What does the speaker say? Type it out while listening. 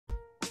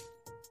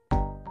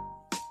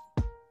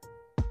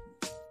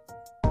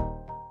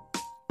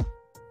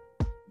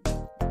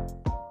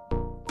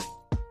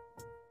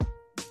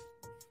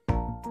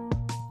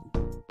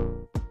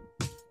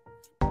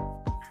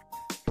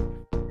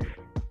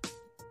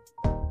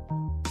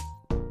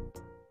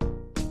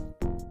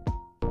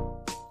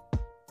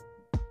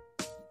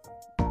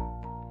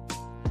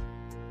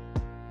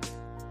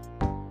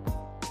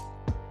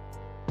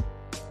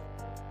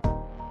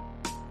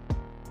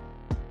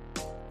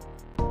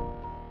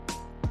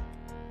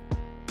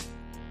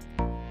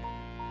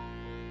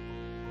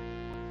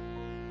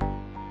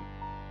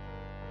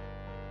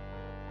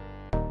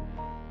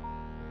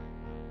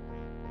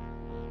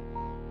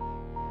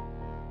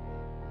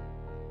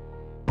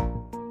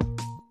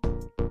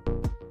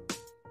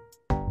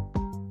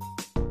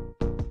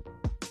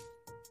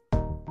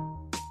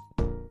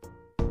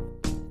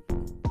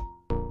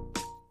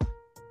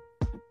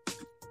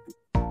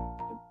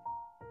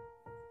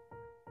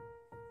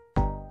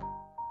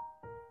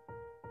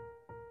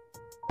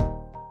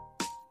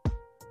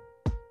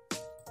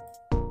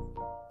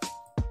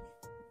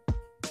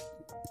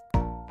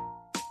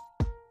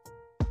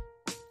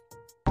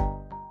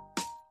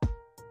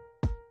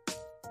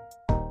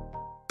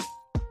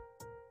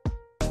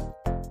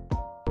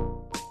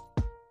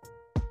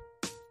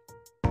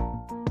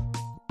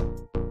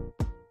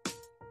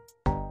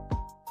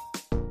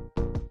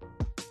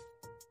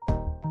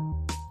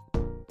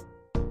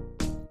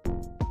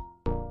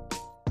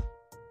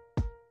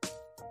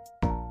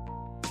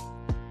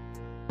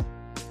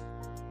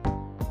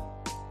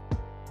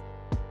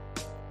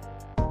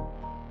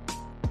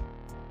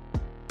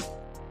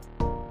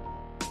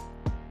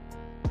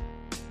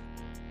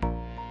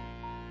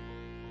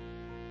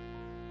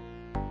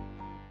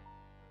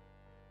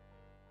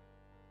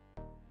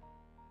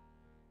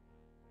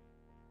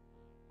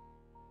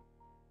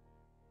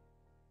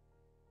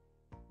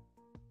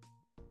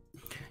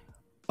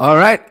All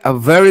right, a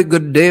very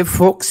good day,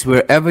 folks,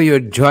 wherever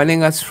you're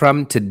joining us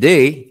from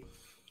today.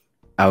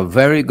 A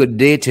very good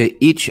day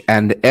to each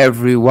and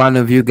every one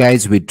of you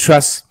guys. We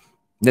trust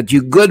that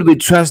you're good. We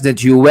trust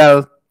that you're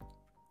well.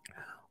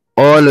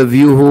 All of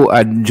you who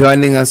are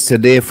joining us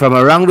today from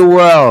around the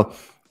world,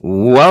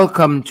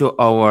 welcome to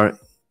our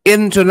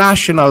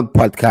international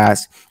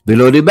podcast,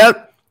 Below the Belt.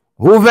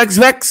 Who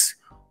vex,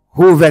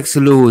 who vex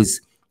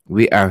lose.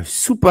 We are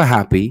super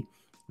happy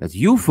that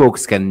you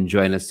folks can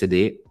join us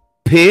today.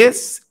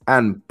 Pace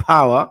and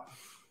power.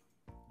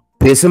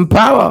 Pace and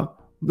power.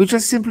 We're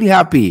just simply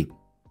happy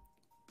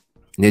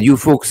that you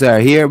folks are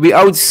here. We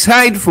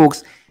outside,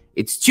 folks.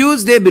 It's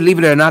Tuesday, believe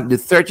it or not, the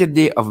 30th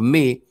day of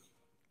May.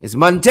 It's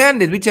month 10.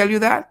 Did we tell you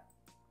that?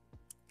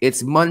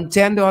 It's month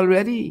 10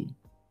 already.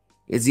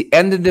 It's the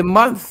end of the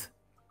month.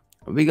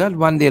 We got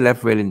one day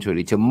left, really and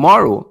truly.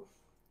 Tomorrow.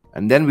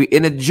 And then we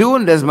in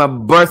June. There's my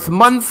birth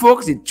month,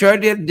 folks. The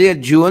 30th day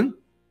of June.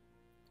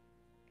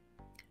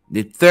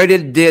 The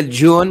 30th day of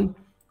June.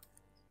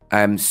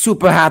 I'm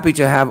super happy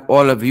to have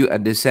all of you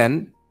at this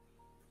end.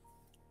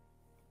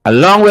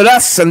 Along with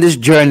us on this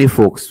journey,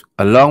 folks.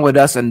 Along with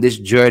us on this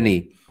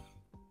journey.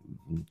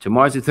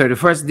 Tomorrow's the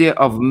 31st day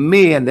of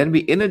May, and then we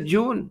in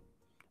June.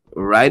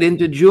 Right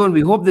into June. We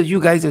hope that you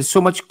guys are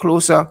so much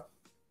closer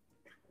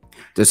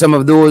to some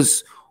of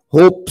those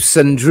hopes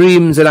and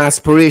dreams and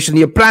aspirations,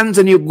 your plans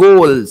and your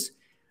goals.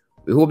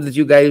 We hope that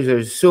you guys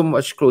are so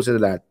much closer to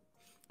that.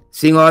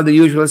 Seeing all the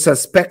usual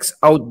suspects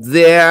out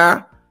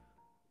there.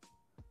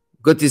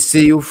 Good to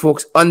see you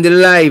folks on the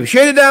live.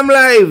 Share the damn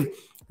live.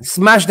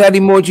 Smash that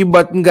emoji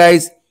button,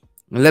 guys.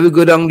 And let me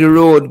go down the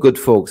road, good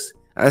folks.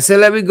 I say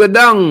let me go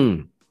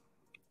down.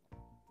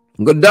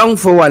 Go down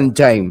for one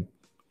time.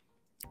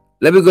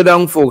 Let me go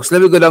down, folks.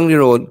 Let me go down the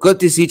road. Good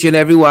to see each and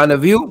every one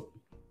of you.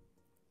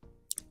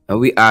 And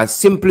we are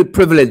simply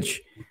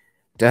privileged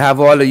to have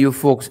all of you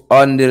folks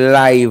on the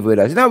live with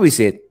us. You know how we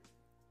say it?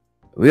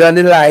 We're on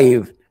the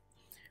live.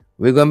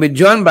 We're going to be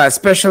joined by a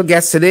special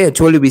guest today. I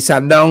told you we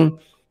sat down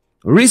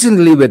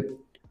recently with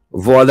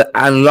Volda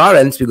and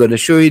Lawrence. We're going to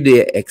show you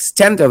the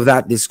extent of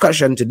that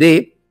discussion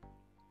today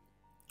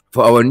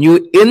for our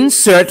new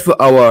insert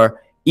for our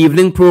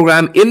evening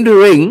program In the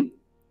Ring.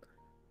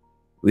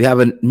 We have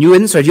a new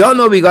insert. Y'all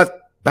know we got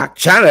back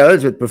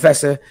channels with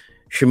Professor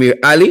Shamir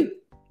Ali.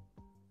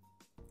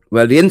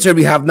 Well, the insert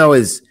we have now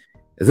is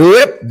the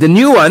whip, the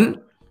new one.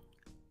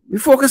 We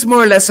focus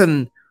more or less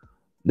on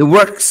the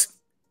works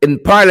in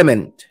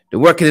Parliament, the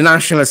work in the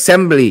National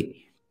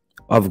Assembly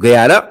of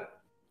Guyana.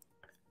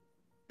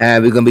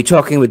 And we're going to be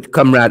talking with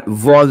Comrade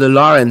Volda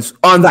Lawrence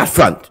on that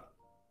front.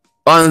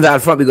 On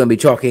that front, we're going to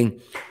be talking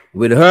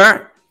with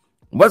her.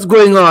 What's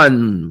going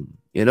on?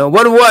 You know,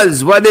 what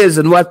was, what is,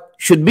 and what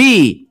should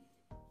be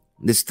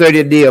this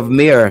 30th day of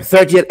May,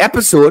 30th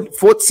episode,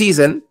 4th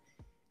season.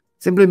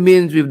 Simply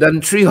means we've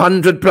done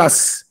 300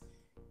 plus.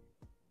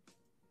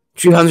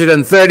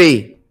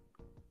 330.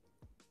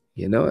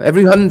 You know,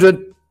 every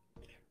 100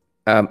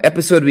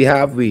 episode we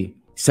have, we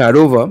start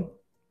over.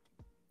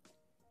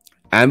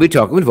 And we're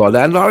talking with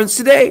Volda and Lawrence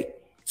today.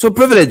 So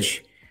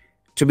privileged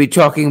to be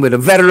talking with a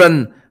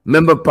veteran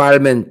member of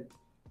parliament,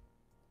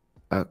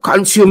 a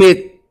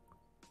consummate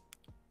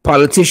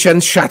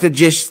politician,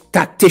 strategist,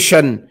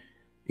 tactician,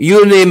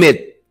 you name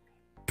it.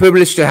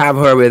 Privileged to have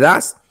her with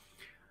us.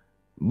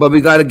 But we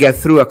got to get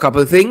through a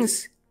couple of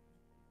things.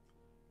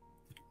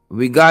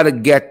 We got to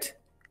get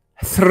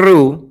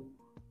through.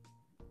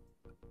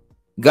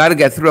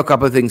 A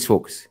couple of things,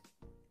 folks.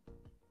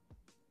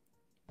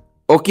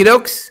 Okie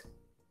dokes.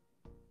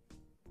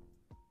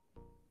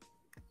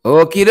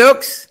 Okie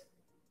dokes.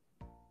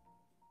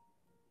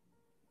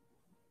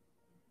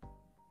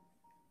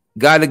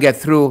 Got to get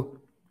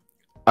through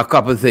a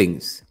couple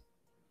things.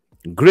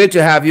 Great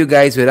to have you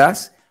guys with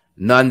us.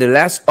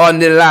 Nonetheless, on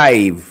the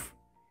live.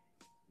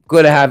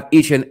 Good to have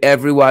each and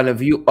every one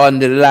of you on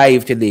the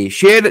live today.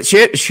 Share.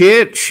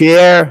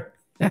 Share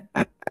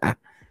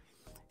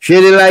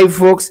the live,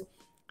 folks.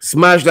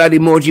 Smash that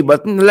emoji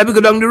button. Let me go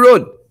down the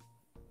road.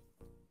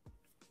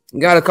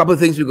 Got a couple of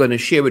things we're going to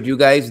share with you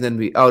guys, and then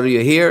we out of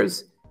your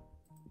ears.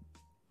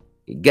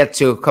 Get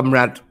to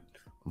Comrade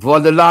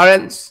Volda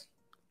Lawrence.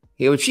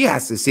 Hear what she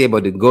has to say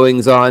about the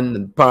goings on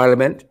in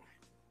Parliament.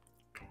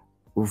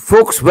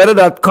 Folks,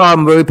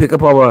 weather.com, where we pick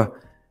up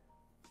our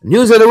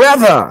news of the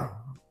weather.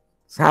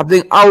 It's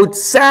happening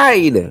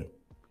outside.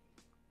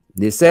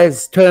 They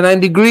says 29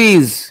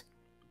 degrees.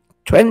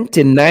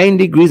 29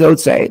 degrees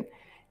outside.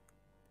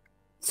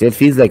 So it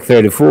feels like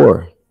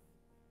 34.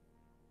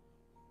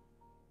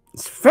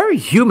 It's very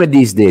humid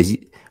these days.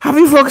 Have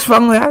you folks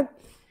found that?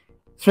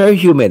 It's very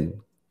humid.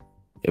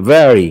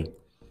 Very.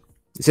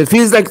 So it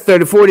feels like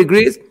 34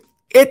 degrees.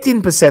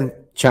 18%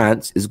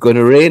 chance it's going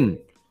to rain.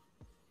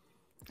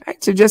 I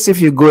suggest if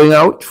you're going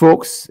out,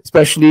 folks,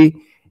 especially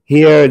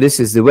here, this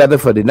is the weather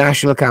for the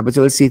national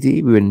capital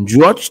city. We're in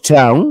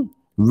Georgetown,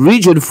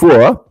 Region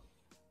 4.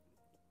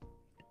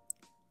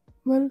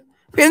 Well,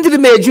 we're into the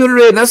May-June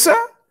rain, now, sir.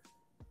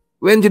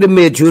 We're into the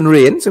May-June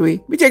rain, so we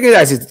take it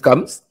as it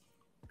comes.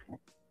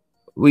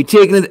 We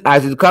taking it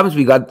as it comes.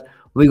 We got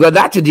We got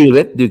that to deal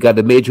with. We got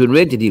the May, June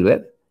rain to deal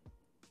with.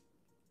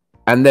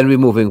 And then we're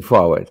moving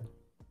forward.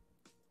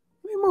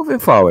 We're moving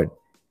forward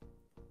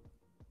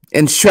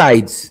in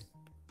strides.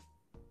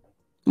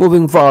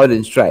 Moving forward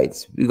in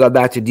strides. We got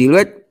that to deal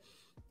with,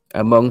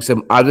 among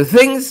some other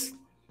things.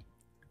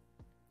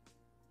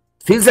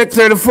 Feels like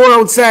 34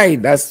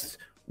 outside. That's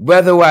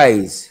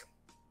weather-wise.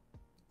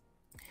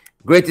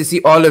 Great to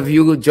see all of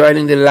you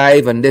joining the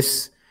live on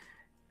this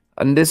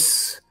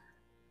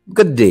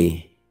good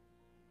day.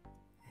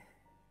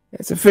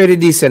 It's a fairly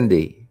decent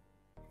day.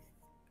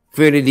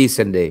 Fairly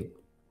decent day.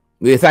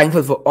 We're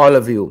thankful for all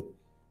of you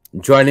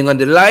joining on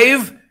the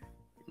live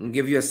and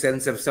give you a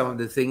sense of some of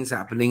the things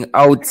happening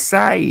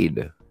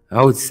outside.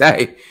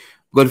 Outside.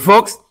 Good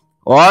folks,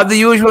 all the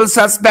usual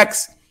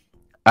suspects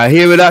are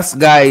here with us,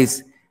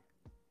 guys.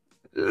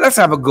 Let's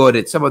have a go at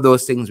it. Some of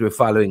those things we're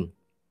following.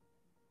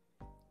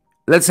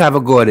 Let's have a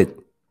go at it.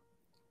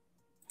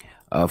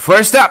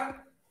 First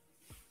up,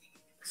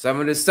 some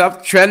of the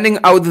stuff trending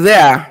out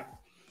there.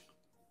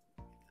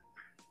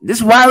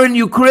 This war in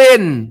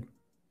Ukraine.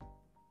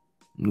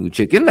 New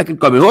chicken like it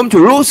coming home to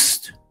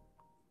roost.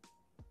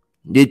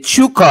 The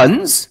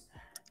chickens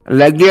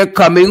like they're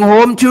coming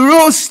home to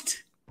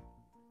roost.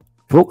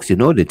 Folks, you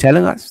know, they're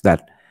telling us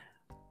that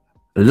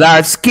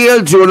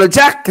large-scale drone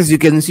attack, as you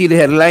can see the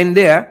headline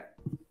there,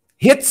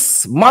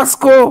 hits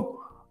Moscow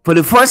for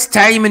the first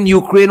time in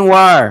Ukraine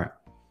war.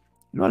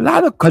 You know, a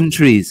lot of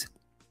countries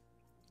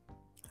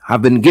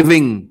have been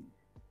giving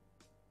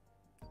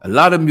a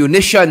lot of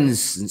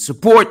munitions and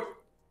support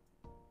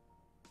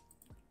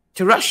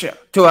to Russia,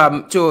 to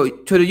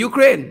the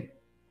Ukraine.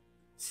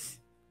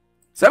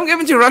 Some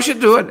giving to Russia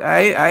too.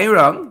 I ain't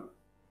wrong.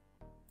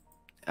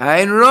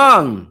 I ain't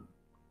wrong.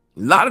 A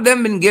lot of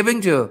them been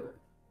giving to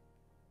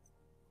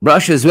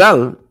Russia as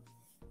well.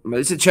 But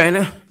it's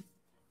China.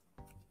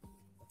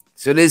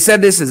 So they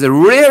said this is a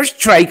rare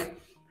strike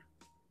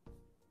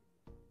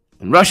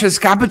in Russia's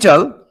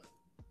capital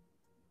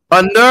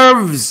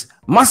unnerves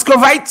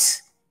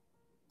Muscovites.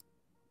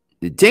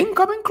 The thing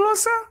coming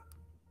closer.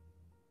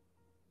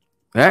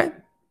 Right?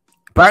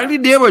 Apparently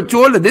they were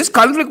told that this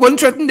conflict won't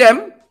threaten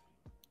them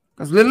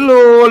because little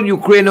old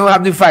Ukraine don't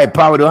have the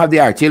firepower, don't have the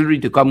artillery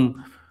to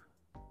come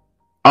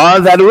all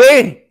that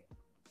way.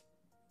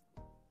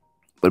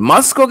 But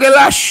Moscow get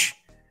lash.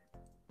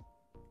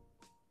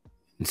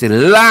 It's a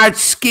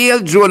large-scale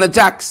drone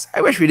attacks.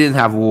 I wish we didn't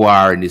have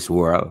war in this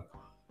world.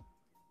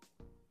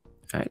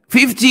 Right?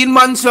 15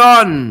 months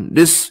on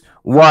this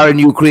war in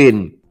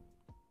Ukraine.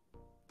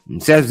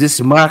 It says this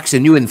marks a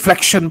new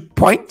inflection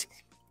point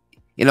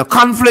in a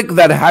conflict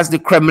that has the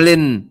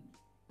Kremlin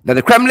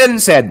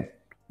said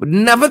would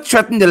never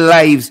threaten the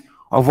lives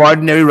of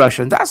ordinary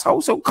Russians. That's how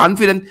so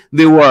confident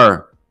they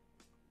were.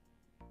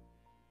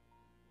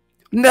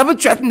 Never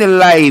threaten the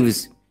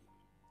lives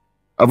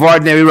of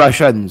ordinary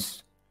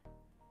Russians.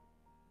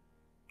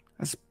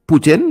 That's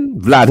Putin,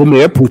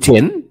 Vladimir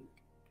Putin.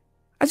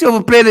 Has he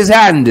overplayed his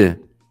hand?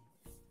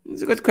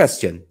 It's a good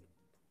question.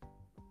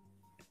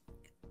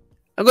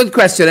 A good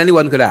question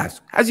anyone could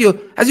ask. Has he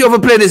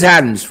overplayed his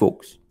hands,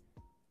 folks?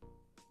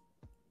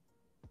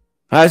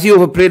 Has he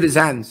overplayed his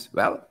hands?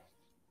 Well,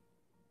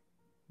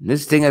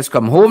 this thing has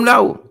come home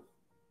now.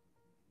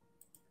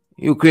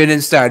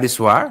 Ukrainians started this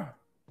war.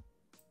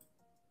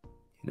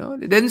 You know,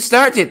 they didn't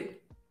start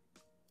it.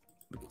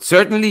 But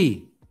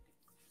certainly,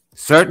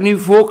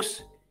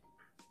 folks,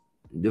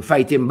 they're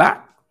fighting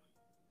back.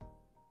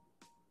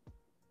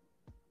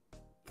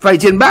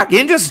 Fighting back. You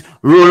ain't just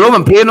roll over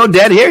and play no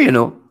dead here, you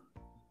know.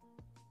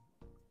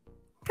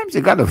 Sometimes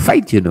you gotta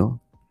fight, you know.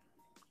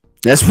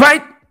 Let's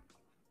fight.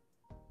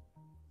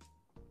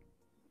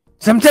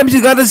 Sometimes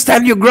you gotta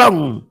stand your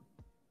ground.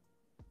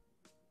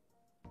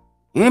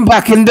 You ain't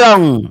backing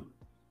down.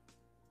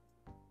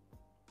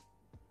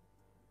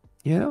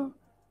 You know?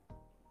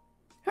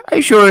 I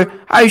sure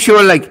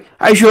like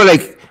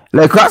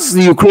us,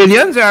 the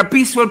Ukrainians are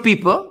peaceful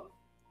people.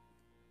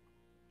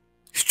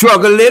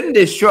 Struggling,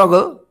 they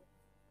struggle.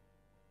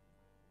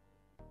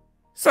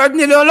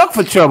 Certainly don't look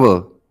for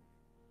trouble.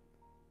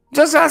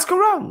 Just ask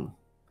around.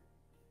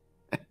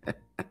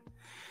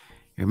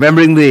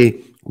 Remembering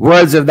the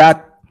words of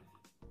that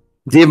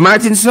Dave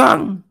Martin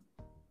song.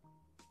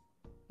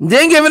 They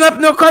ain't giving up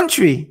no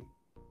country.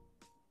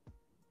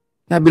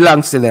 That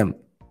belongs to them.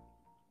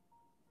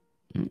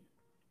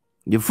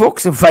 The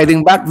folks are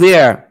fighting back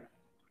there.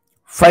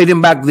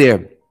 Fighting back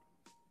there.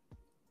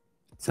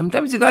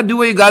 Sometimes you gotta do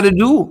what you gotta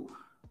do.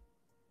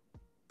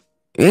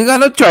 You ain't got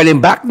no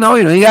turning back now,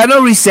 you know. You got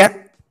no reset.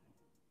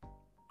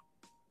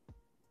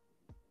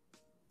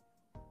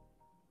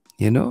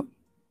 You know?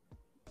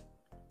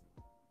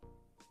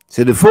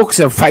 So the folks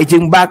are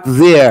fighting back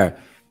there.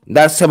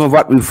 That's some of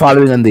what we're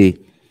following on the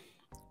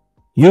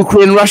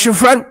Ukraine-Russia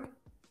front.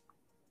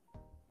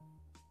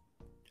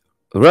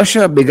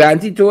 Russia began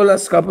to told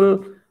us a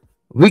couple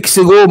weeks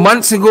ago,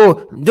 months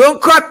ago,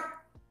 don't cut.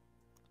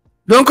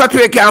 Don't cut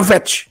where you can't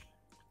fetch.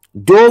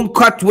 Don't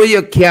cut where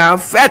you can't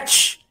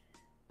fetch.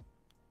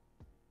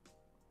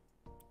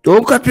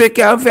 Don't cut where you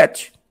can't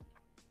fetch.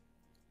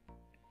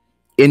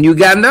 In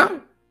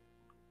Uganda,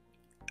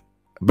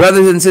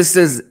 Brothers and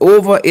sisters,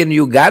 over in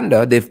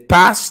Uganda, they've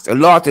passed a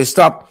law to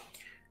stop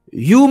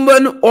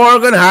human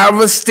organ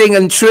harvesting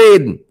and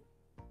trade.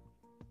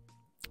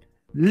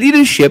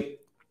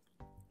 Leadership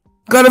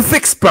got to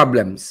fix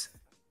problems.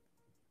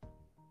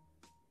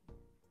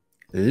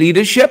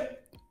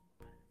 Leadership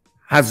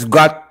has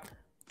got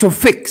to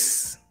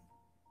fix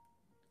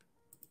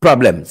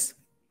problems.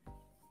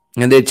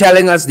 And they're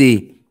telling us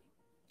the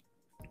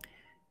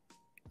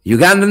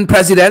Ugandan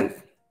president,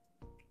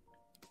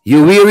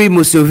 Yoweri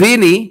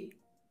Museveni,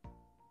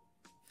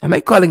 am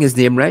I calling his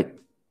name right?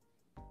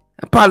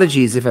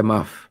 Apologies if I'm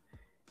off.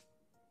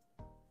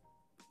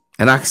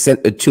 An accent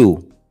or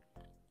two.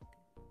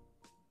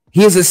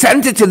 He has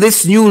assented to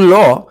this new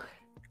law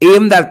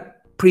aimed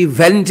at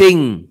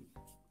preventing,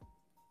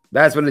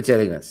 that's what they're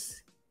telling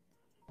us,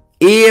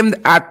 aimed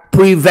at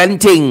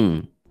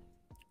preventing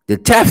the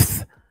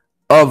theft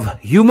of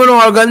human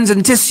organs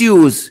and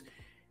tissues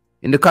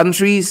in the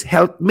country's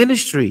health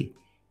ministry.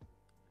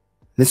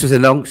 This was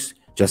announced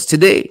just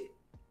today.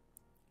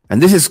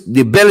 And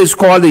the bill is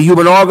called the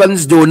Human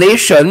Organs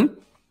Donation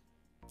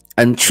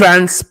and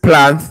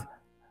Transplant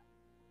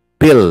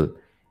Bill.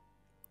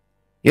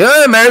 You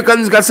know,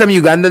 Americans got some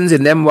Ugandans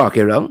in them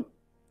walking around.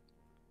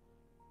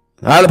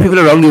 All the people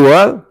around the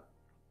world.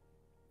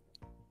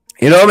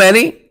 You know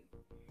many?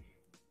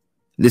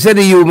 They said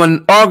the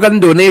Human Organ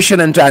Donation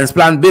and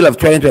Transplant Bill of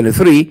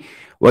 2023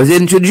 was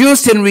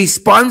introduced in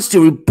response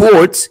to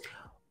reports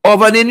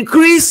of an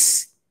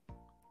increase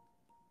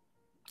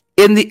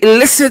in the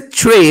illicit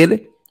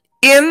trade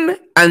in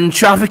and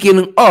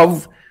trafficking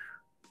of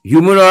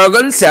human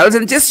organs, cells,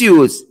 and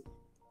tissues.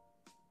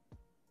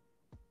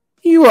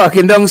 You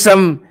walking down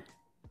some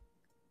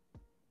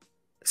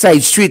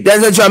side street,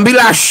 there's a Jambi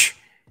Lash.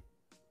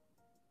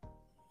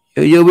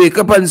 You wake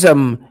up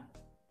on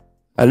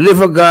a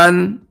liver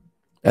gone,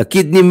 a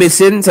kidney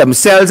missing, some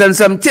cells and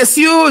some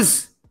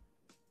tissues.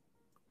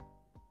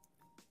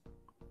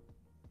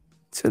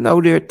 So now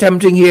they're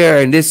attempting here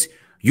in this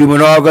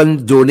Human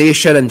Organ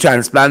Donation and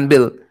Transplant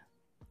Bill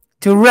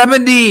to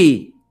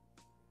remedy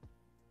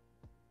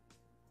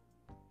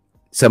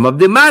some of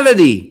the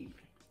malady.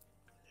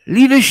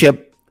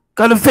 Leadership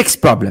got to fix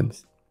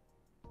problems.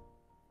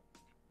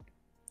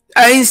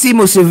 I ain't see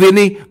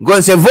Museveni go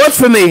and say, vote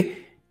for me,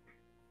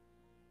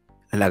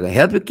 and I'm going to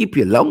help you keep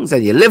your lungs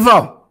and your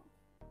liver.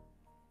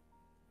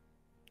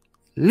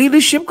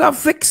 Leadership got to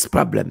fix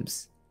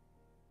problems.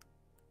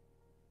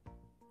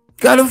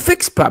 Got to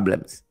fix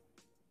problems.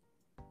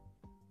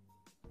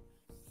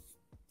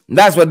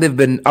 That's what they've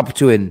been up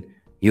to in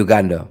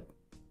Uganda.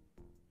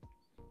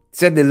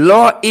 Said the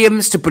law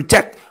aims to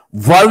protect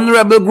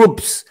vulnerable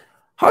groups.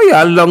 How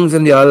y'all lungs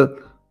and y'all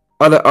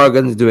other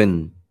organs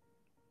doing?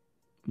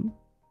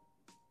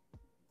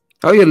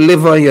 How your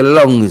liver and your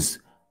lungs?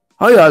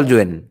 How y'all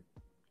doing?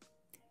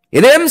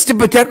 It aims to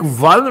protect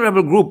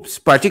vulnerable groups,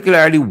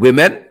 particularly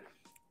women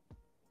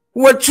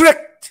who are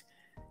tricked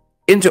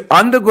into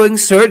undergoing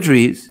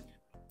surgeries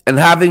and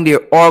having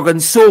their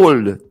organs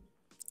sold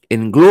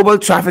in global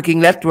trafficking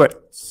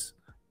networks.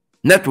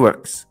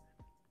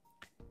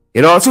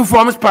 It also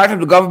forms part of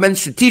the government's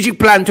strategic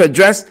plan to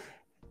address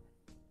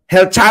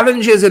health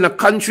challenges in a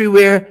country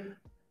where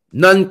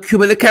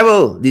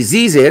non-communicable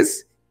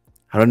diseases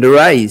are on the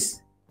rise.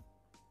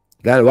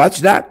 Gotta watch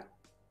that.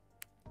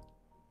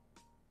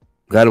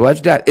 Gotta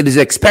watch that. It is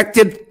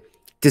expected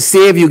to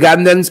save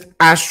Ugandans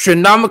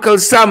astronomical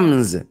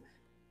sums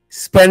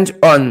spent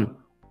on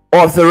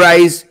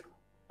authorized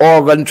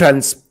organ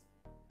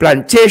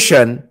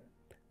transplantation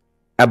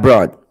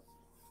abroad.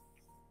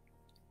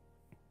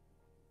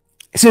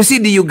 So you see,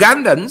 the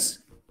Ugandans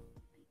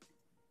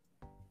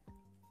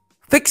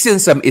fixing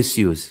some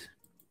issues.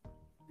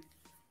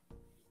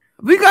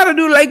 We got to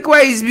do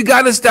likewise. We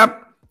got to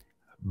stop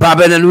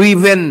bobbing and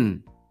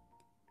weaving.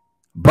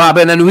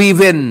 Bobbing and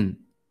weaving.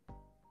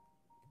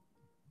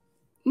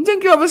 You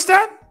think you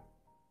understand?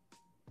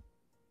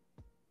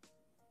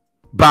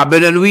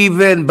 Bobbing and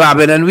weaving,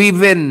 bobbing and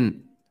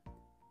weaving.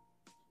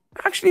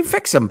 Actually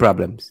fix some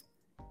problems.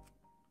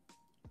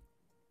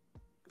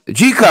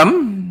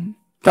 GCOM,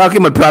 talking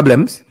about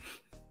problems.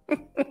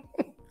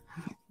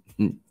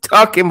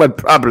 Talking about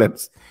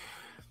problems.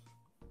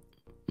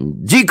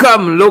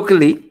 GCOM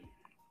locally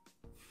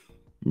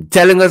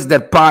telling us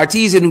that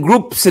parties and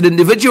groups and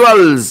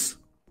individuals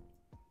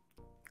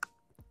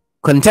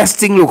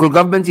contesting local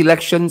government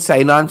elections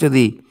sign on to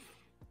the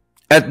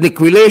Ethnic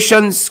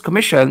Relations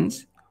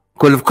Commission's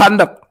Code of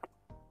Conduct.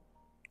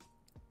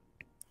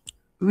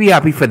 We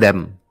happy for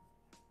them.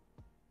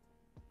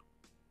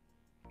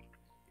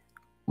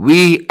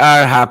 We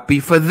are happy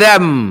for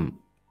them.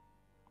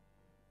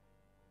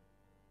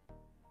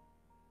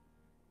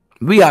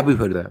 We happy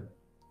for them.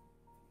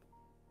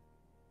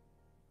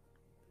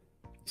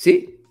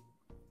 See?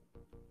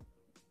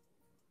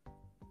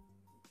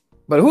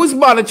 But who's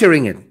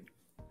monitoring it?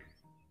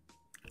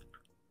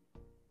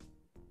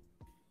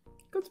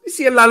 Because we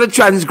see a lot of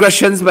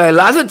transgressions by a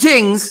lot of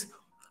things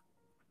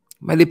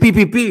by the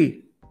PPP.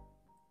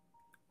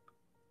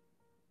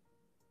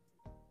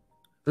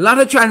 A lot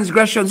of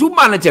transgressions. Who's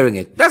monitoring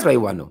it? That's what I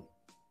want to know.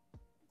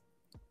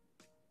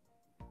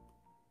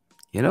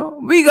 You know,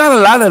 we got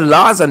a lot of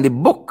laws on the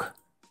book.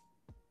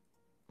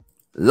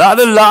 A lot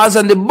of laws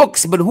on the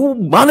books, but who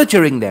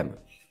monitoring them?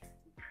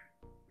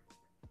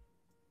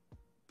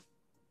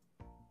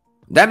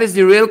 That is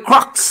the real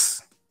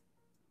crux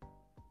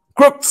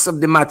of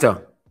the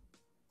matter.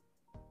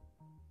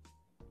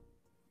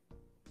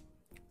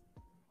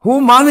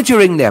 Who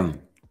monitoring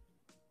them?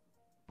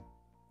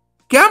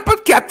 Can't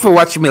put cat for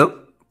watch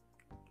milk.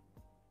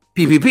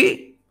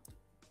 PPP.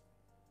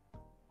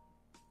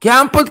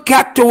 Can't put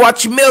cat to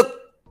watch milk.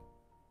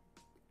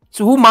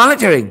 So who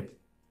monitoring?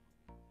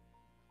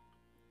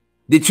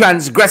 The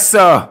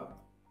transgressor.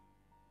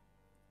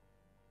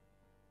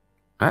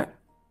 Right?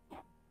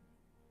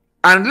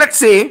 And let's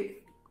say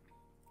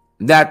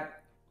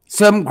that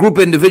some group,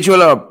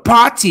 individual, or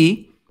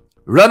party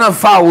run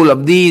afoul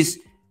of this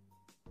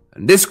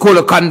code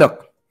of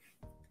conduct.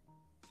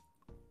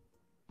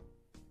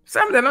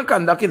 Some of them don't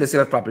conduct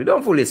themselves properly.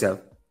 Don't fool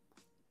yourself.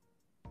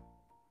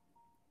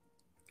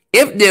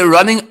 If they're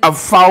running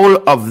afoul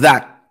of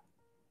that,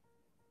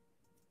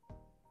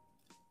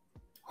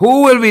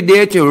 who will be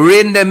there to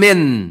rein them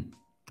in?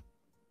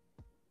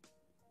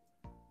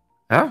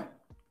 Huh?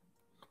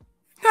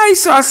 I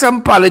saw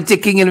some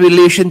politicking in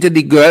relation to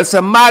the girls.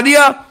 Some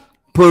media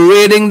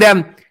parading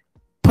them.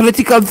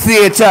 Political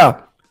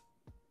theater.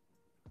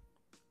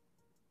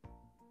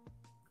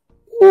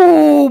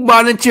 Ooh,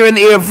 monitoring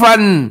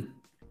Irfan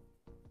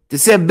to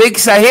say, Big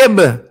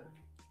Sahib,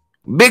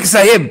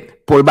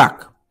 pull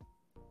back.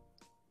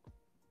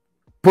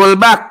 Pull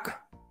back.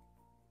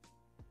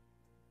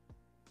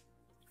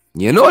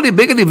 You know, the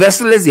bigger the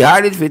vessel is, the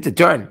harder it is for it to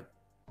turn.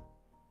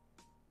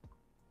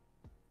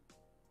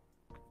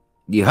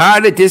 The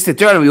harder it is to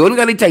turn. We only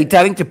got the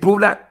Titanic to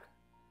prove that.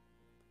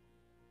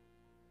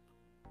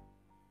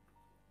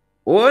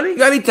 Only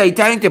got the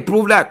Titanic to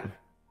prove that.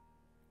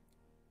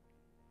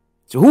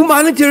 So who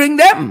monitoring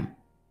them?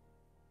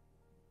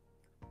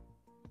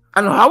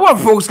 And how are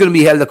folks going to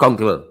be held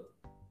accountable?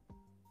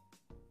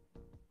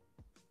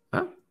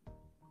 Huh?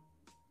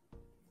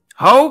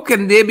 How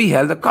can they be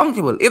held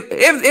accountable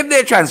if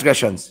they're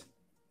transgressions?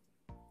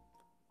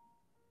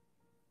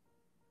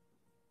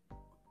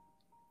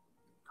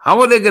 How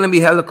are they going to be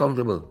held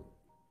accountable?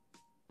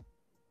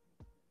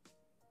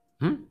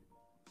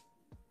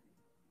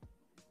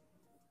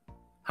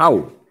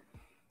 How?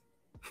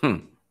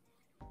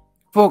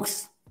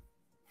 Folks,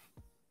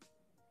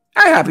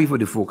 I'm happy for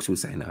the folks who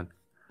sign on.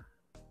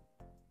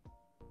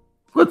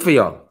 Good for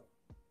y'all.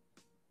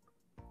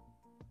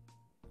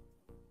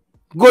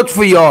 Good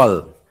for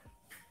y'all.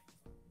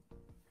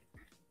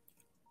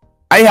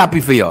 I'm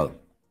happy for y'all.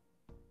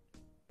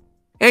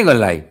 Ain't gonna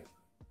lie.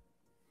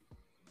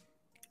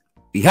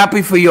 Be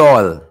happy for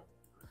y'all.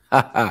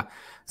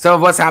 Some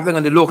of what's happening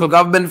on the local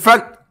government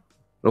front,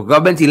 local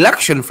government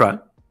election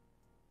front.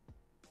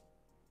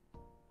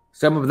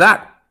 Some of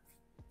that.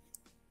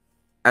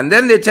 And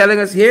then they're telling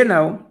us here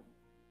now,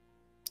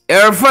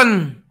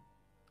 Irfan,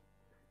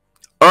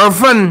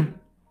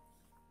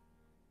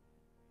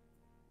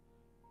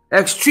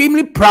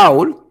 extremely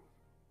proud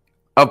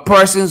of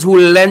persons who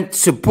lent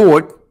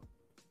support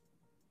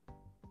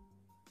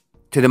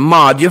to the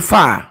Marja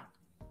fire.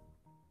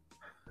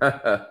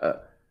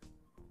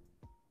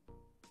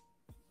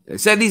 They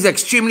said he's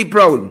extremely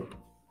proud.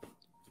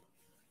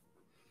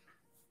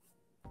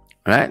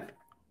 Right?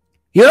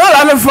 You know, a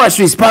lot of first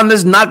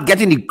responders not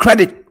getting the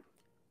credit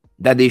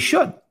that they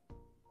should.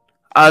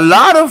 A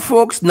lot of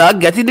folks not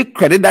getting the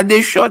credit that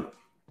they should.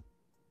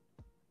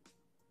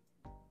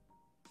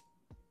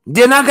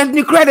 They're not getting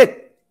the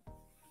credit.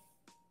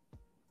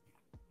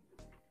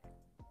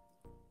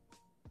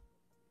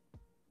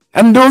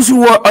 And those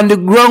who were on the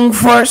ground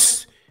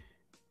first,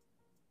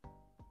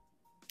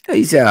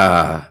 they say,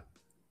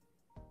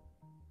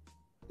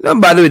 don't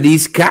bother with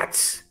these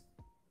cats.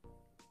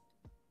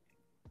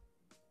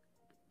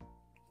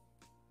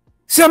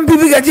 Some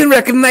people getting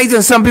recognized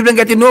and some people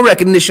getting no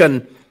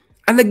recognition.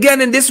 And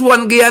again, in this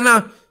one,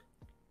 Guyana,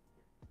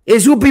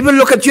 is who people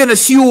look at you and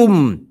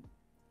assume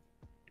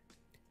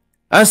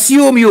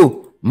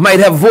you might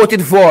have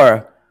voted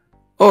for.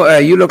 Oh,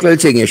 you look like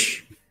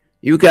Chingish.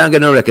 You can't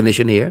get no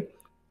recognition here.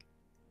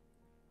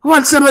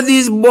 What some of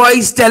these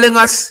boys telling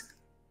us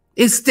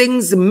is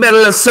things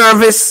medal of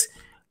service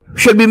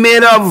should be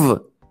made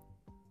of.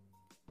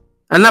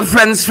 And not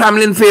friends,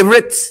 family, and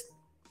favorites.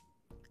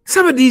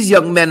 Some of these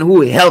young men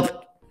who helped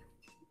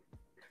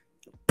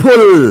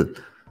pull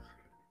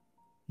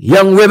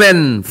young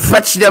women,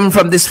 fetch them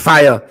from this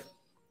fire,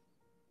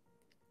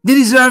 they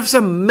deserve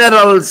some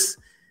medals,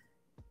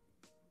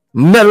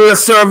 medal of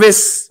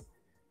service,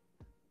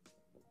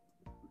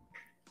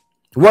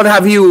 what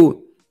have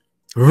you,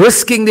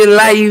 risking their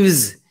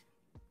lives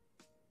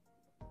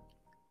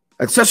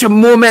at such a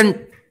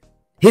moment,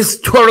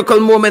 historical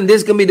moment.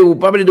 This can be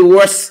probably the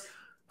worst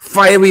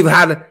fire we've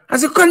had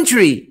as a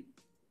country.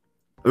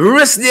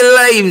 Risk their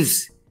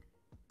lives.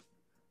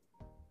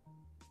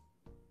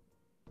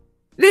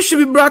 They should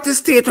be brought to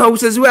State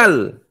House as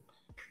well.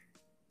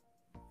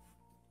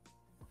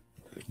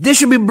 They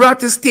should be brought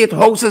to State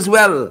House as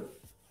well.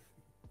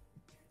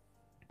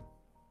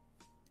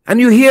 And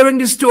you're hearing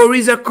the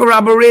stories are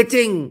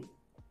corroborating.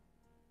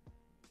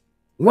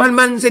 One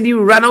man said he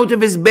ran out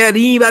of his bed.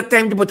 He had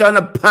time to put on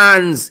the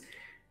pants.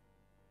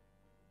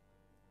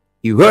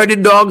 You heard the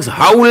dogs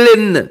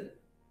howling.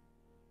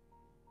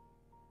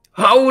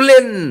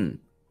 Howling.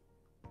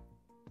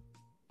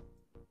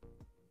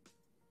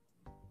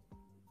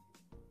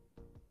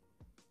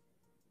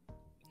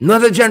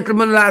 Another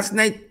gentleman last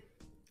night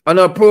on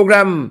our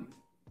program,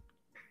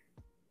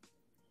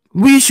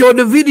 we showed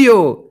the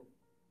video. He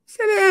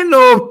said, there ain't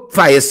no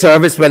fire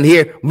service when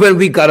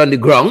we got on the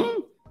ground.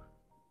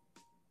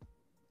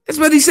 That's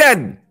what he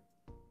said.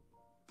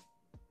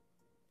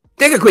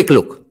 Take a quick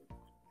look.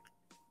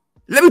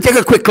 Let me take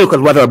a quick look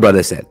at what our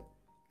brother said.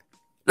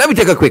 Let me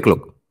take a quick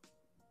look.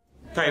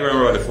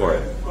 Tyrone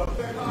Rutherford.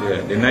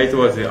 Yeah, the night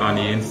was on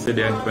the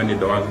incident when the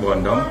doors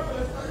burned down.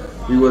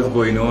 We was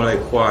going on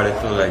like quarter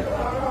to like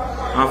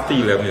after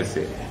 11, you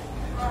say.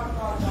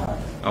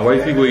 And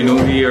while we going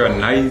on here,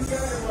 nice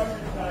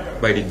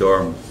by the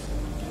dorms.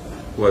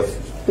 It was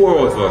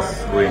 4 of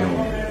us going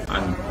on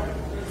and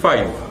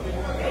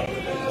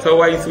 5. So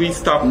while we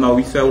stop now,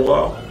 we say,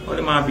 wow, how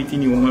the man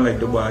beating you woman like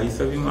the boy? He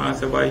said, man,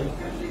 say, boy,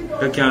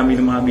 that can't be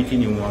the man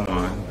beating you woman,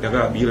 man. That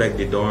gotta be like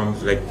the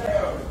dorms, like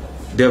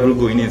devil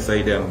going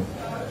inside them.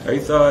 I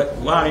saw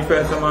one of my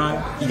friends,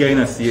 man, he got in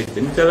a seat.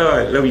 And he tell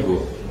her, let me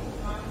go.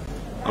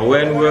 And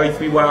when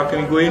we walk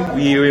and we going,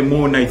 we hear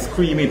more night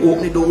screaming,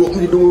 open the door, open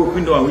the door,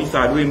 open the door. And we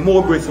start doing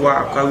more brisk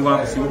walk because we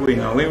want to see what's going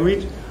on. When we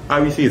reach,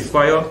 and we see it's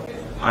fire,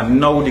 and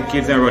now the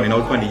kids are running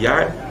out from the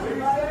yard,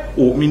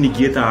 opening the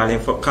gate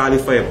and call the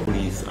fire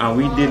police. And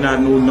we did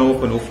not know now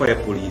for no fire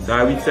police.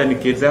 And we send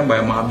the kids in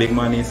by my big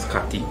man named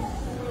Scotty.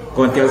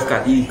 Go and tell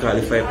Scotty he call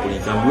the fire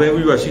police. And when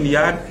we rush in the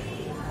yard,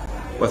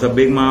 was a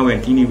big man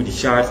went in with the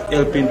shots,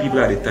 helping people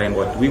at the time.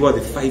 But we were the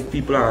 5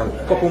 people,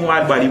 a couple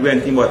mad body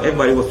went in, but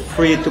everybody was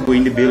afraid to go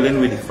in the building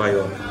with the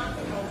fire.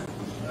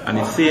 And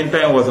at the same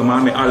time was a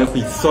man with Alan for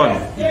his son.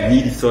 He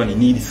need his son, he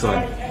need his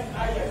son.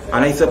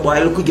 And I said,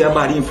 boy, look, we get a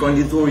body in front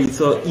of the door.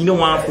 So he don't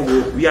want to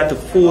go. We had to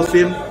force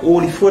him,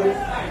 hold his foot,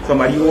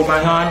 somebody hold my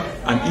hand,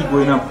 and he go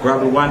in and grab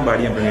the one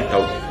body and bring it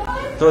out.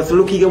 So I said,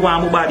 look, he get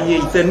one more body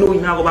here. He said, no, he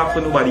not go back for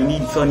nobody. He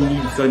need his son, he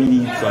need his son, he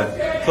need his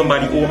son.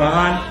 Somebody hold my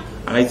hand.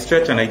 And I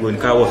stretch and I go in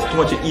the car. It was too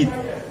much to eat.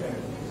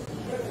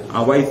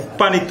 And when I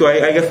panic too,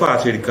 I get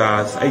fast with the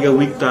cars. I get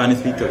weak to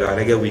honestly to God.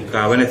 I get weak.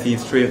 When I see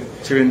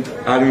children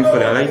arguing for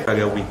their life, I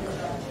get weak.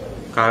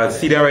 Because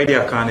see them right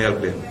there, I can't help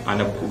them.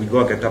 And we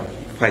go get a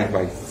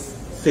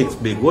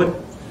 5x6 big wood.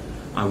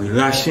 And we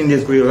lashing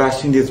this grill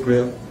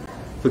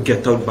to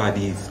get out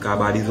bodies. Because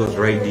bodies was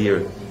right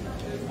there.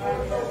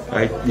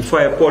 Right? The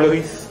fire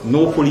police,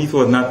 no police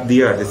was not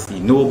there to see.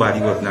 Nobody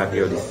was not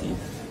there to see.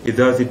 It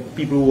was the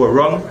people who were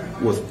wrong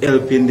was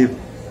helping the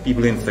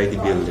people inside the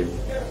building.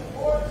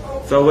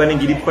 So when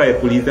you give the fire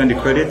police and the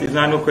credit, it's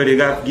not no credit. You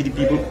got to give the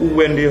people who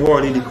when they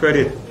hold the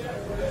credit.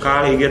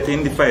 Because they get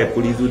in the fire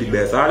police do the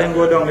best. All them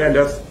go down there and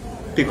just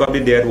pick up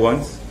the dead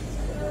ones.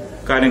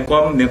 Because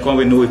they come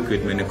with no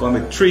equipment. They come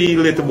with 3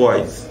 little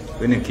boys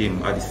when they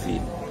came at the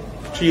scene.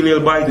 3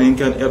 little boys and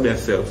they can help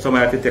themselves.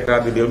 Somebody had to take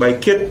out the little boy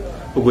kit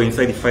to go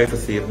inside the fire to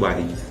save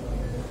bodies.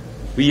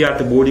 We had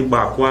to go the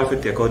back wall to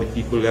take out the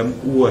people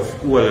who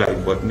were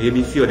alive, but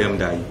maybe few of them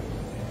died.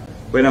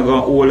 When I go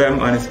and hold them,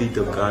 honestly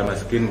to God, my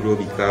skin grow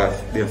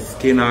because their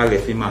skin all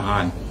left in my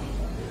hand.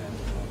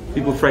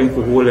 People trying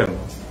to hold them.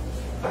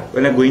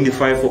 When I go in the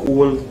fire for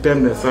hold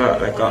them, like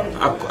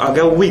I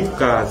get weak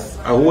because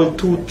I hold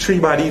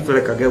 2-3 bodies,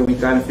 like I get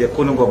weak and I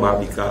couldn't go back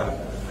because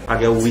I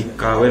get weak.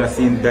 Because when I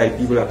see them die,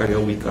 people like I get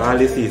weak. All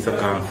they say is a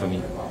calm for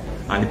me.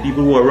 And the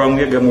people who are wrong,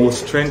 they get more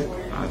strength,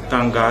 and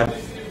thank God.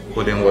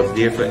 But them was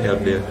there for help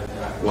the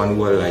one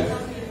who alive.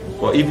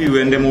 But if you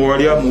went them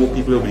earlier, more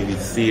people will be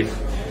safe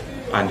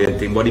and then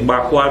thing. But the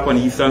back wall on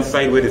the eastern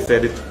side where they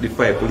said the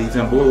fire police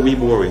and boy, we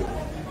bore it.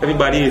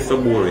 Everybody is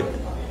so bored.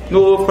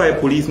 No fire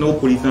police, no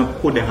police and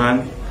put the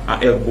hand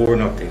and help bore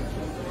nothing.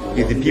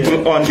 If the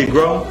people on the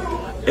ground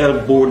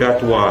help bore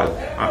that wall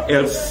and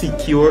help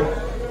secure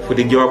for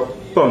the girl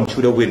plunge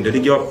through the window.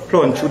 The girl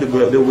plunge through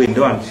the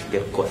window and she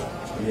get cut.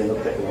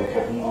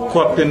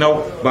 Cutting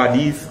out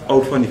bodies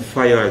out from the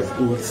fires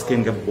whose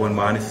skin get burned,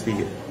 man, honestly.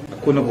 I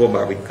couldn't go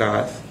back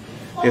because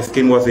the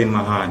skin was in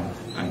my hand.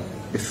 And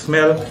the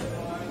smell,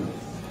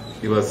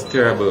 it was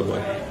terrible,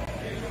 but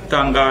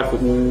thank God for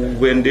who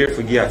went there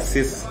for the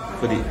assist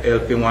for the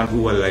helping one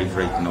who was alive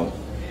right now.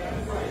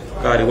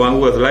 Because the one who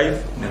was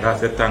alive, and I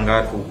said thank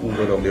God for who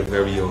was down there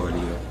very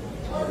early.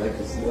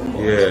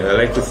 Yeah, I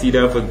like to see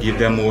them for give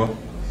them more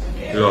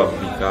love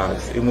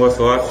because it was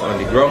us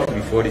on the ground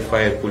before the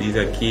fire police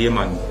came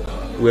and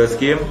who else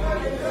came,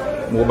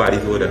 more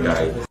bodies would have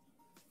died.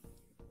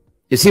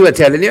 You see what I'm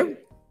telling you?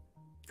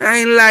 I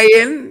ain't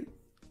lying.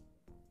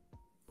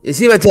 You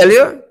see what I tell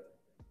you?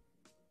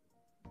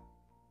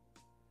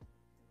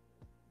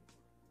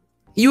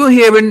 You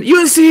hearing,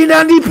 you seeing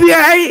that on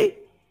DPI?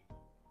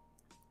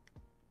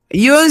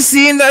 You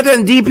seeing that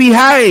on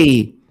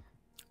DPI?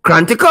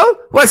 Chronicle?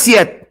 What's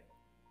yet?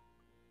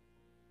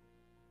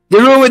 The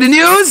room with the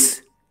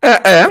news?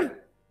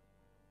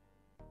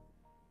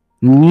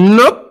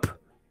 Nope.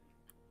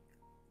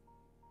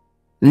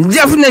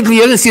 Definitely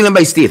you don't see them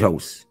by State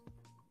House.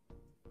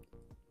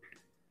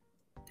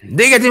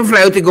 They get him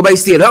fly out to go by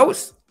State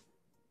House.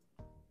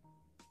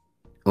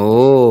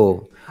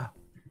 Oh.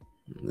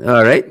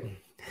 All right.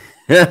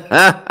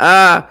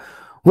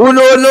 Who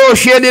don't know,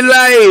 share the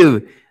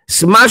live.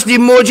 Smash the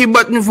emoji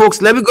button,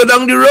 folks. Let me go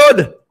down the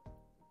road.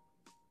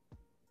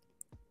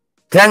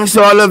 Thanks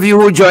to all of you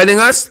who are joining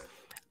us.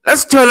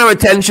 Let's turn our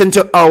attention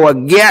to our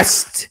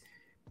guest.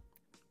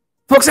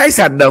 Folks, I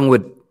sat down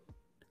with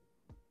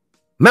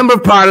Member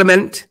of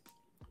Parliament,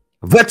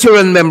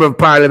 veteran Member of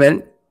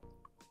Parliament,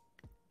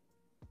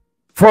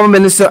 former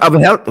Minister of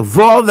Health,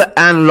 Volda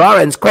and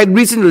Lawrence, quite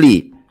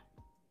recently.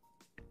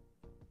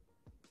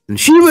 And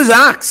she was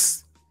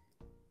asked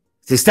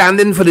to stand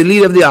in for the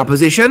leader of the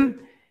opposition.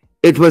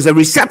 It was a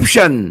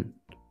reception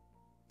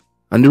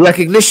and the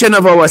recognition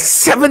of our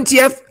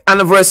 70th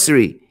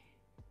anniversary,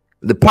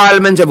 the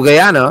Parliament of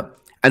Guyana,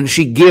 and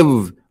she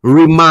gave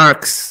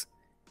remarks.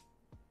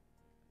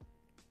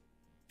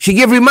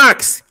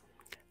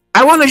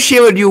 I want to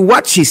share with you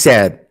what she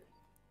said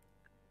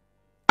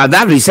at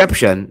that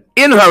reception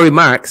in her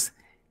remarks,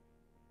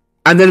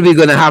 and then we're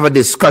going to have a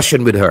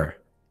discussion with her.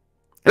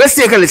 Let's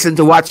take a listen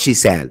to what she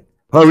said,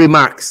 her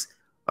remarks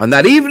on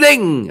that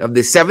evening of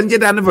the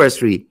 70th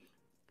anniversary,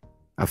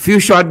 a few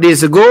short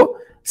days ago,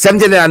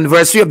 70th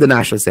anniversary of the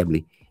National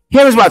Assembly.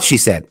 Here is what she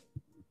said.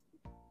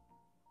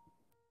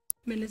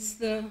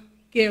 Minister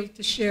Gail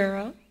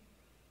Teixeira,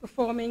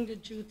 performing the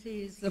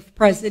duties of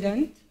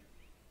President,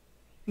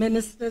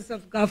 Ministers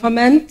of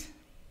Government,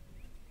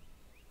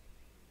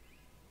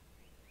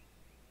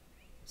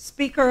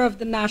 Speaker of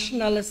the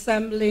National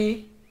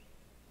Assembly,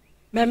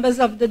 members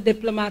of the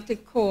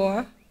Diplomatic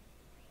Corps,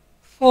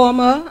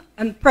 former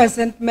and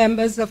present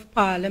members of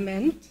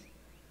Parliament,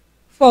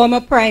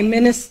 former Prime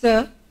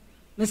Minister,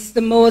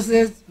 Mr.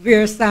 Moses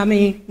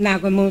Veersamy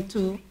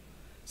Nagamutu,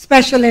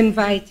 special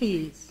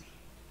invitees.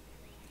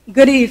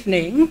 Good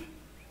evening.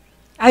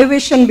 I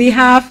wish on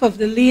behalf of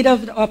the Leader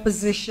of the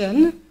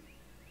Opposition,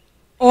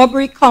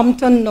 Aubrey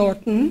Compton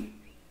Norton,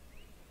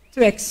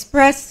 to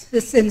express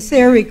his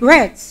sincere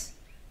regrets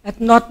at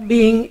not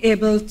being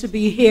able to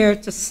be here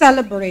to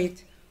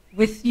celebrate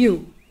with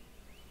you.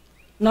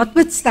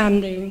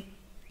 Notwithstanding,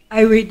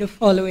 I read the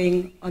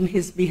following on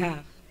his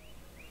behalf.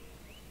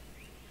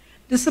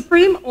 The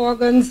supreme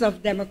organs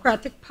of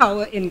democratic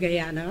power in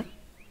Guyana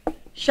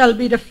shall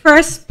be the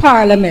first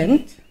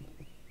Parliament,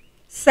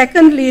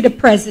 secondly the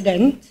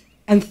President,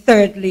 and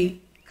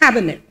thirdly,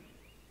 Cabinet.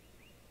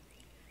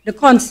 The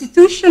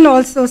Constitution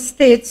also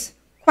states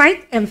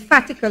quite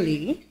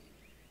emphatically,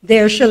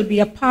 there shall be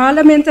a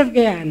Parliament of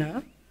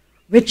Guyana,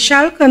 which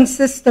shall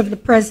consist of the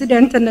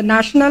President and the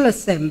National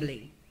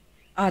Assembly,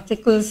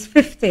 Articles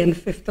 50 and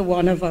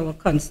 51 of our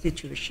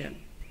Constitution.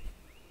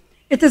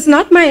 It is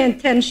not my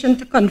intention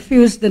to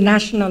confuse the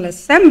National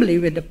Assembly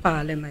with the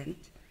Parliament,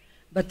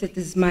 but it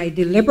is my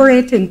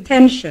deliberate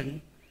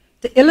intention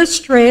to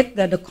illustrate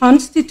that the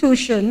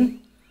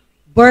Constitution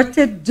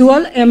birthed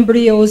dual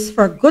embryos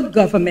for good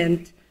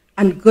government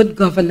and good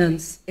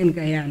governance in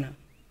Guyana.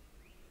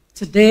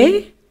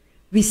 Today,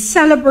 we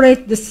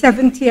celebrate the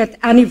 70th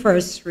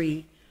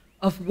anniversary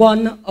of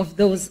one of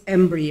those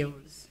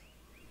embryos,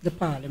 the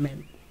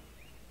Parliament.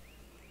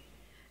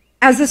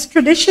 As is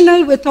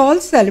traditional with all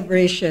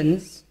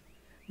celebrations,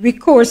 we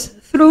course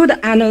through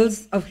the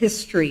annals of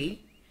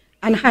history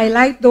and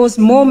highlight those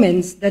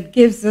moments that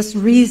gives us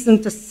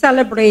reason to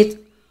celebrate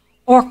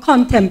or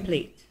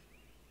contemplate.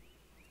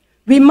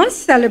 We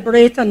must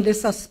celebrate on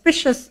this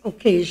auspicious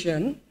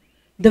occasion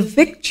the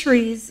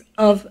victories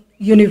of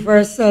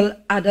universal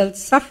adult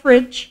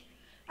suffrage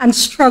and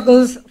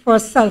struggles for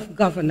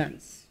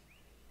self-governance.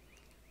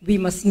 We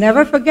must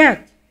never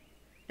forget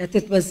that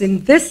it was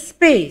in this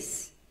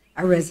space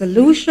a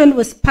resolution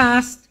was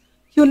passed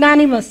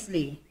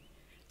unanimously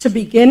to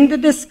begin the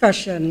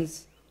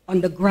discussions on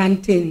the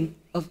granting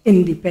of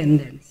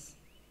independence.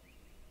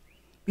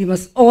 We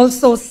must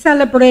also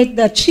celebrate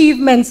the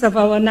achievements of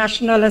our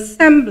National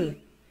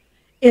Assembly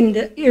in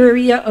the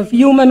area of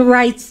human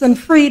rights and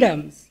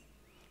freedoms,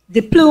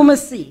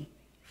 diplomacy,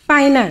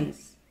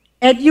 finance,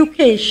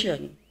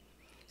 education,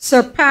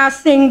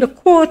 surpassing the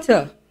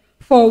quota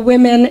for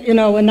women in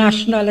our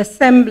National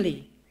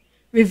Assembly,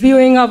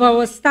 reviewing of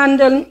our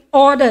standing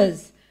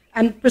orders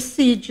and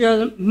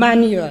procedural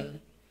manual,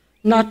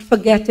 not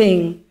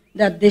forgetting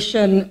the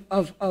addition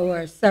of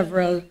our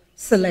several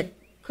select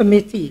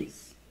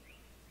committees.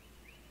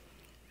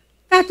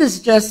 That is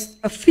just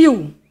a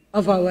few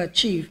of our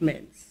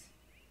achievements.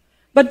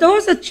 But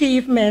those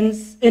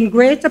achievements, in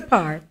greater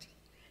part,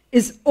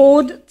 is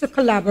owed to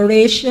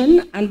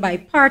collaboration and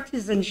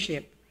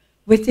bipartisanship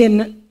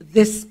within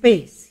this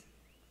space.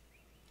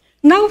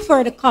 Now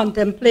for the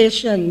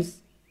contemplations.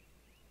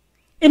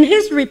 In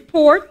his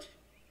report,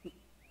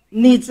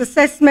 Needs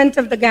Assessment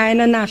of the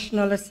Guyana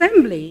National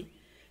Assembly,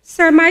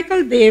 Sir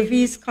Michael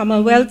Davies,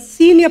 Commonwealth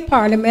Senior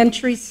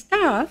Parliamentary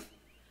Staff,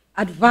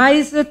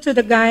 Advisor to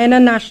the Guyana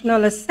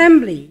National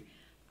Assembly,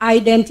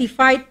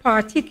 identified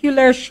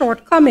particular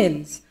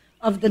shortcomings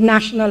of the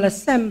National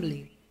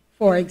Assembly.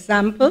 For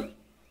example,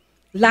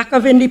 lack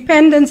of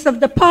independence of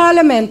the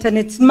Parliament and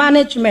its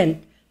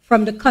management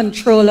from the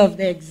control of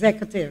the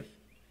executive.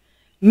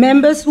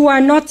 Members who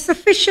are not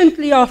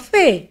sufficiently au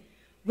fait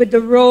with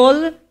the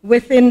role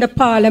within the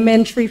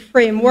parliamentary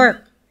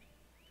framework,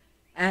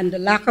 and the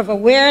lack of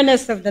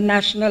awareness of the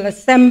National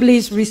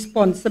Assembly's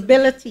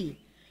responsibility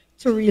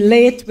to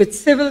relate with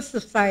civil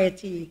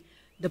society,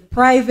 the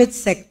private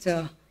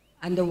sector,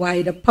 and the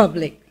wider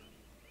public.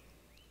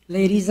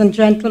 Ladies and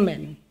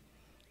gentlemen,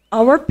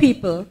 our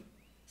people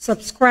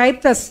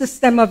subscribe to a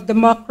system of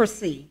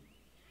democracy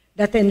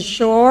that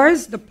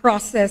ensures the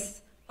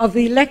process of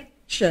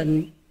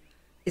election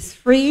is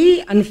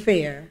free and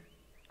fair,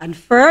 and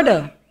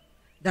further,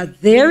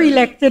 that their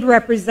elected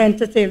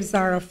representatives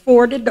are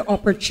afforded the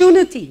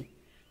opportunity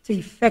to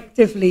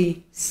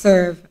effectively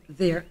serve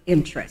their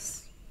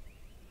interests.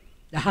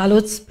 The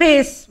hallowed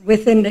space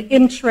within the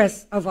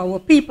interests of our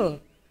people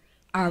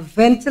are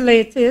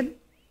ventilated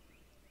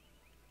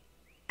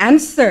and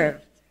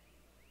served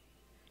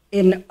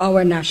in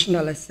our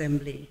National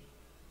Assembly.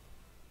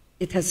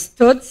 It has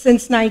stood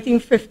since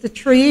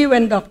 1953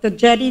 when Dr.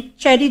 Cheddy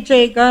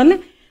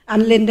Jagan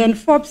and Lyndon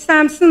Forbes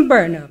Sampson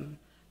Burnham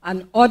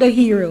and other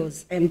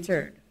heroes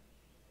entered.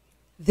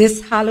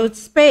 This hallowed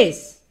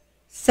space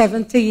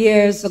 70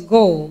 years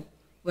ago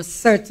was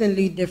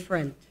certainly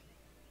different.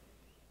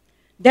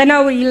 Then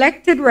our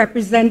elected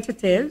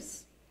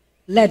representatives'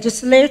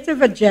 legislative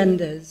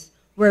agendas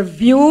were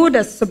viewed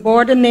as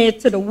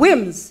subordinate to the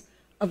whims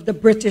of the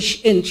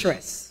British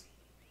interests.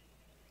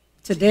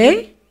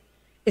 Today,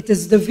 it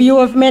is the view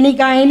of many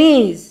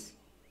Guyanese.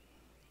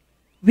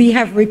 We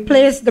have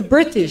replaced the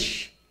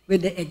British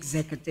with the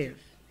executive.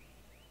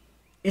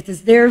 It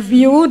is their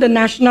view the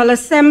National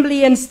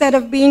Assembly, instead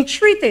of being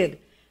treated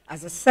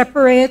as a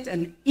separate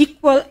and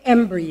equal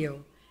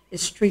embryo,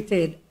 is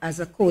treated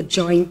as a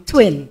co-joint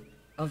twin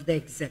of the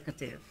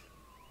executive.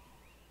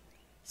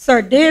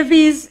 Sir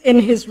Davies,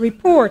 in his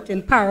report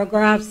in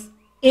paragraphs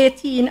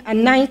 18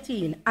 and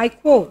 19, I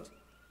quote,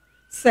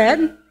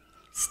 said,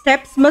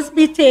 "Steps must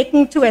be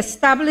taken to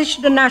establish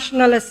the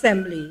National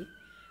Assembly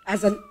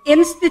as an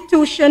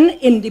institution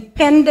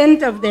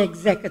independent of the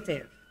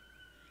executive.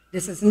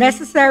 This is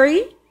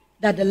necessary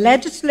that the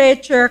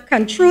legislature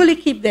can truly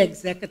keep the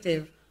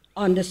executive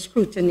under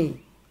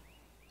scrutiny."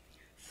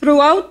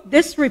 Throughout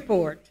this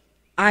report,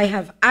 I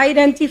have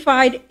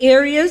identified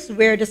areas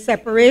where the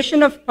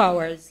separation of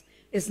powers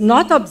is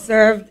not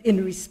observed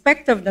in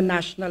respect of the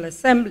National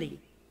Assembly.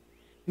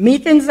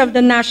 Meetings of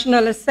the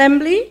National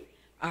Assembly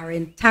are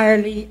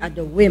entirely at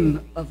the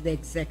whim of the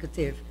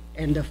executive,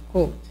 end of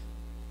quote.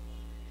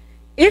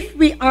 If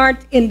we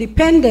aren't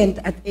independent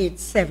at age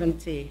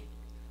 70,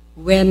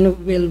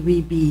 when will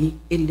we be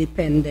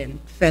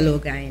independent, fellow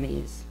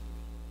Guyanese?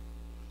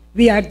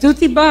 We are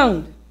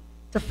duty-bound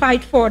to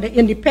fight for the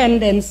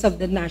independence of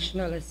the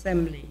National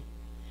Assembly.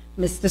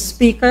 Mr.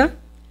 Speaker,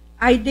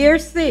 I dare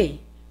say,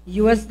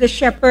 you as the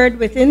shepherd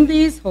within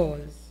these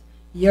halls,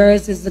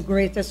 yours is the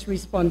greatest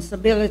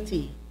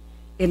responsibility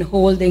in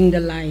holding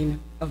the line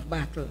of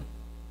battle.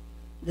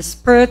 The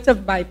spirit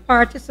of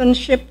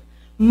bipartisanship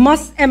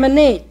must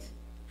emanate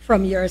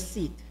from your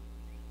seat.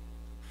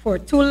 For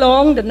too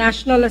long, the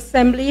National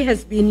Assembly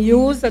has been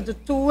used as a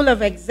tool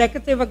of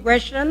executive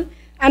aggression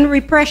and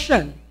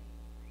repression.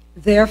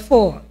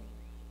 Therefore,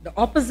 the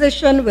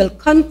opposition will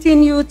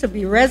continue to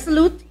be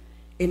resolute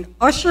in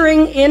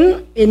ushering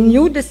in a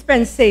new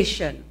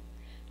dispensation,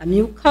 a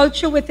new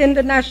culture within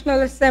the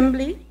National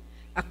Assembly,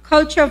 a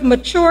culture of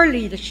mature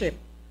leadership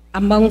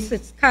amongst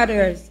its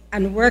cadres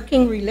and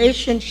working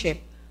relationship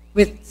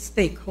with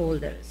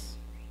stakeholders.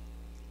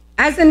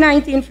 As in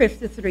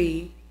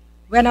 1953,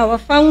 when our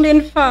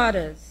founding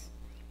fathers,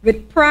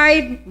 with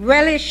pride,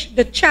 relished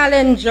the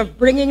challenge of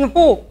bringing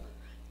hope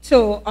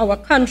to our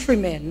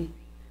countrymen,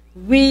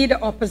 we, the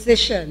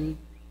opposition,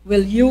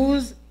 will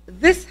use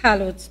this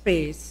hallowed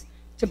space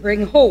to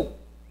bring hope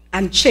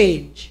and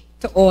change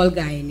to all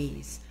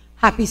Guyanese.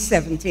 Happy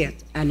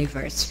 70th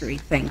anniversary.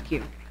 Thank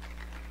you.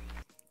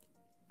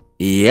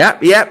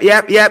 Yep.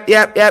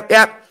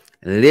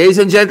 Ladies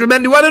and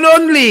gentlemen, the one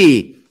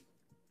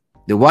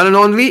and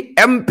only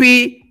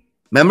MP,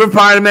 Member of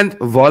Parliament,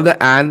 Volda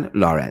and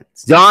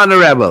Lawrence. The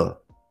Honorable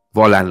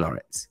Volda and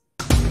Lawrence.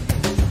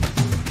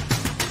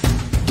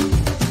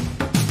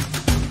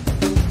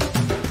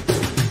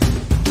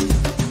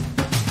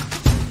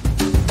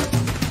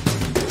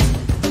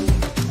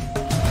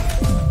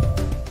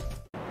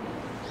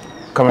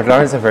 Comrade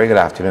Lawrence, a very good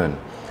afternoon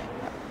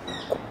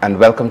and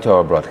welcome to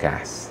our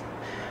broadcast.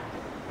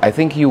 I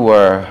think you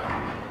were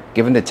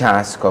given the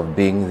task of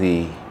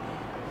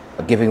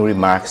giving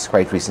remarks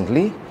quite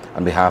recently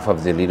on behalf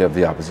of the Leader of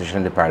the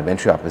Opposition, the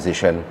Parliamentary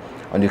Opposition,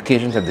 on the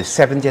occasion of the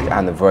 70th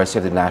anniversary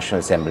of the National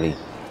Assembly.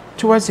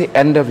 Towards the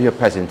end of your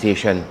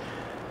presentation,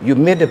 you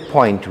made the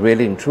point,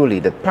 really and truly,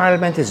 that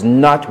Parliament is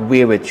not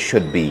where it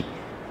should be.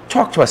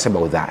 Talk to us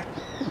about that.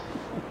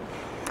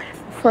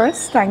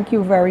 First, thank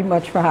you very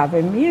much for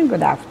having me, and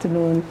good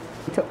afternoon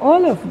to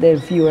all of the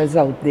viewers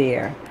out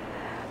there.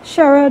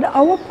 Sherrod,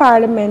 our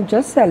parliament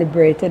just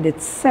celebrated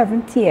its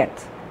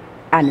 70th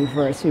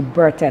anniversary,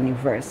 birth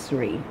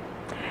anniversary.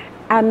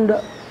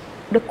 And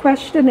the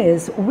question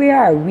is, where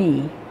are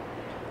we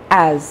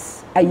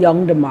as a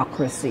young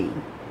democracy?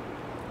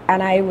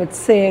 And I would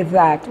say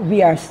that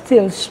we are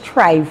still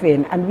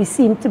striving and we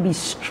seem to be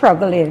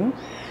struggling.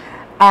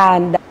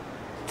 And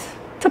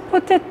to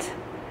put it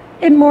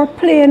in more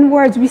plain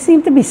words, we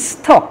seem to be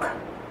stuck.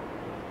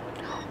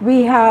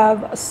 We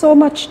have so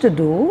much to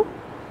do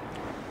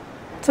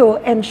to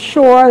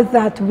ensure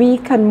that we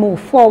can move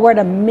forward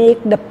and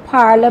make the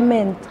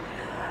parliament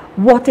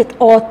what it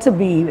ought to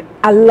be.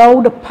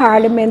 Allow the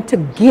parliament to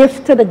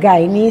give to the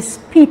Guyanese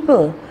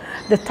people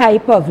the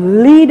type of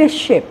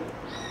leadership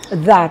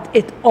that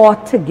it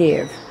ought to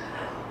give.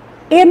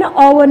 In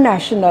our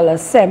National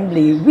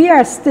Assembly, we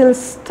are still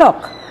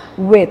stuck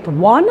with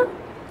one,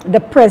 the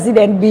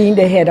president being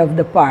the head of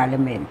the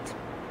parliament.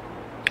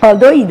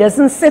 Although he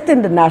doesn't sit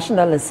in the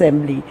National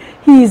Assembly,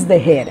 he is the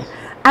head.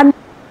 And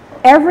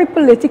every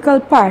political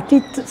party,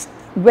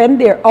 when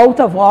they're out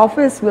of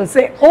office, will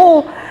say,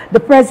 oh, the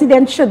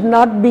president should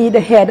not be the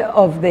head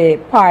of the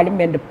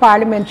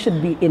parliament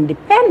should be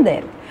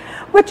independent,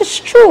 which is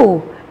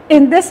true.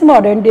 In this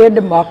modern day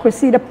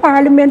democracy, the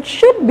parliament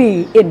should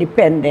be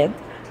independent.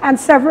 And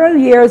several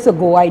years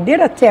ago, I did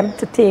attempt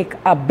to take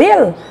a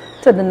bill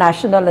to the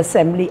National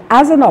Assembly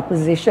as an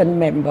opposition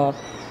member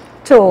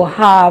to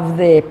have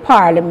the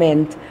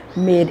parliament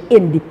made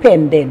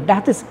independent.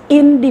 That is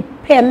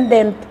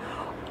independent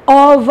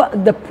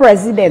of the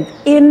president,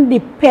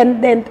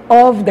 independent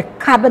of the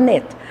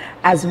cabinet,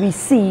 as we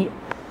see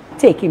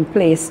taking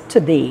place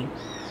today.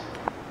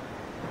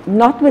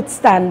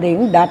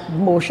 Notwithstanding that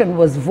motion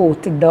was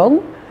voted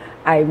down,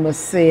 I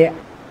must say,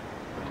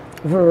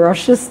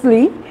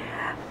 ferociously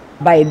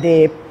by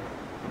the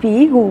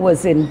P who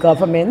was in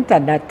government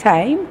at that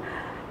time.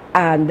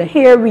 And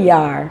here we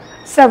are,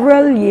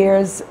 several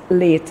years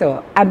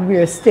later, and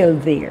we're still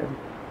there.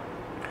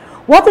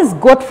 What is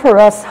good for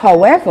us,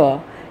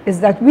 however,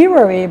 is that we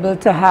were able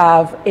to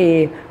have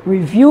a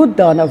review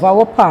done of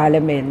our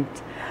parliament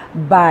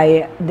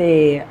by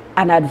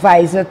an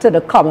advisor to the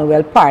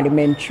Commonwealth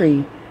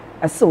Parliamentary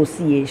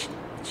Association,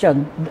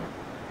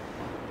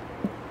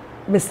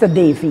 Mr.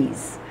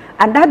 Davies.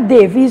 And that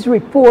Davies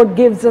report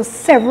gives us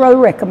several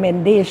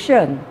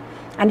recommendations.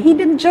 And he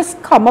didn't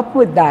just come up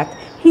with that.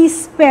 He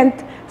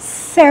spent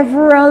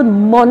several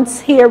months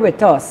here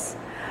with us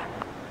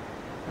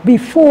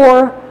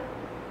before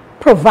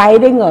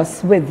providing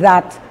us with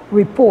that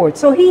report.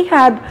 So he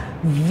had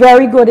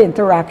very good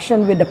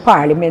interaction with the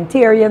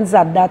parliamentarians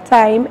at that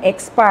time,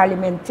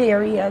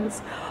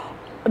 ex-parliamentarians,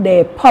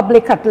 the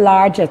public at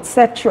large,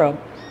 etc.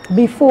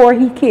 Before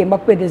he came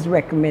up with his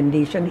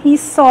recommendation, he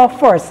saw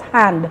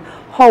firsthand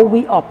how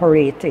we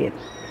operated.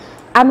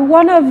 And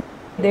one of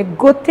the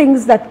good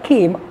things that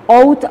came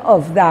out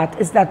of that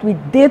is that we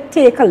did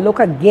take a look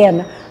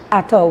again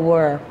at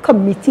our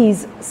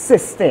committees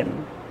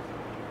system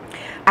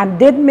and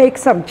did make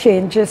some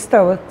changes to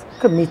our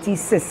committee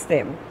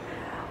system,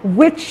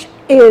 which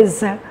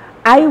is,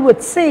 I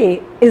would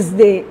say, is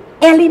the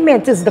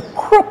element, is the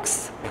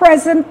crux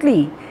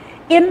presently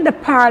in the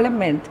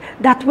parliament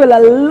that will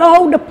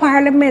allow the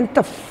parliament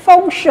to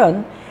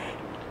function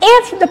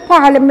if the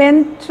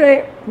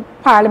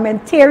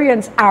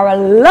parliamentarians are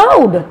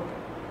allowed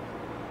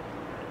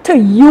to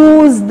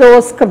use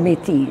those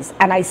committees.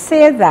 And I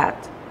say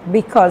that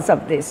because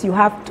of this. You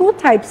have two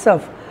types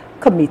of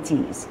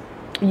committees.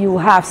 You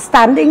have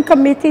standing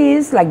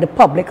committees like the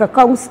Public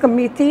Accounts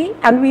Committee,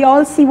 and we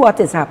all see what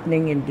is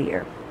happening in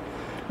there.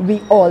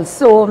 We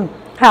also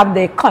have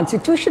the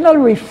Constitutional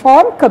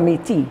Reform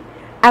Committee,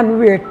 and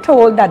we're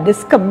told that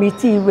this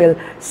committee will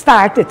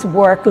start its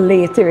work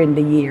later in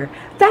the year.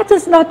 That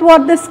is not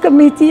what this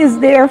committee is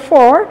there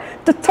for,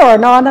 to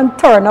turn on and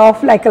turn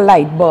off like a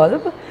light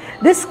bulb.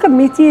 This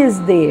committee is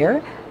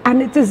there,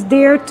 and it is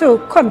there to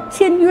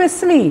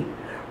continuously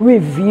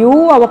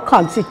review our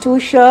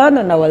constitution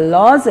and our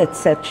laws,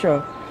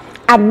 etc.,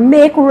 and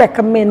make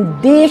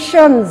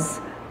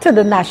recommendations to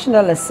the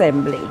National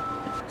Assembly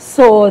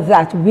so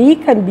that we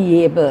can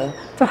be able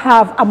to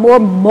have a more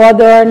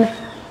modern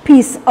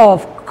piece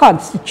of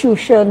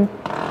constitutional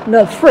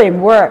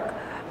framework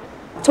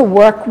to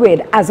work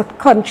with as a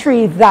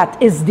country that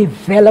is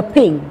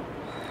developing.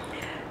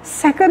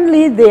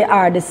 Secondly, there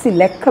are the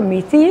select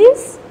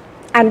committees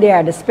and there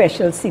are the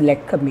special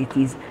select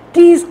committees.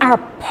 These are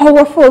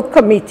powerful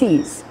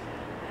committees.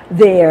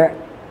 There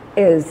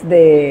is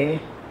the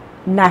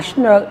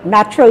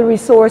Natural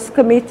Resource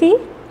Committee,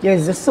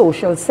 there's the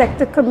Social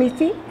Sector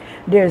Committee,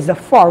 there's the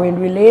Foreign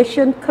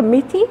Relations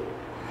Committee,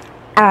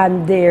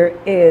 and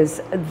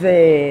there's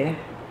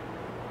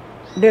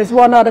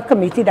one other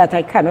committee that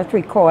I cannot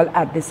recall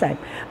at this time.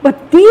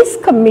 But these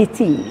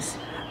committees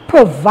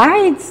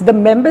provides the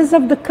members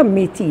of the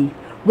committee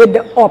with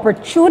the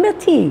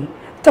opportunity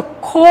to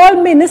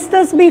call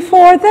ministers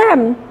before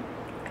them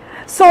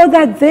so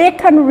that they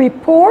can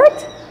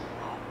report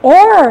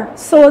or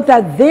so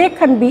that they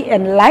can be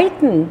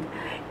enlightened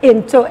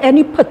into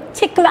any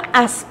particular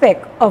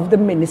aspect of the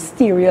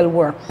ministerial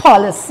work,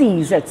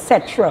 policies,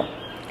 etc.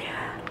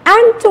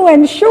 And to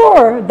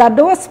ensure that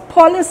those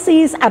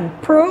policies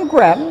and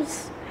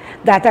programs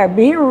that are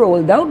being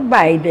rolled out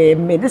by the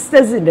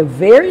ministers in the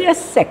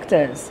various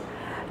sectors,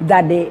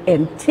 that they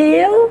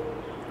entail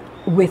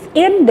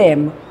within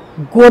them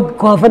good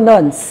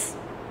governance.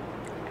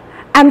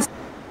 And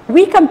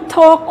we can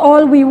talk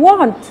all we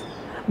want,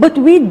 but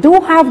we do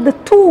have the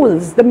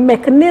tools, the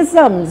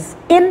mechanisms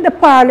in the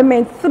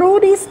parliament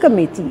through these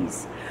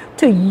committees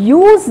to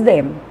use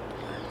them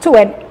to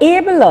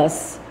enable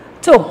us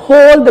to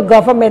hold the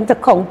government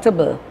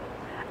accountable.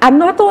 And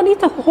not only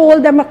to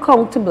hold them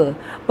accountable,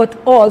 but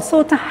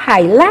also to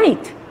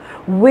highlight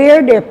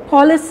where their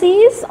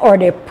policies or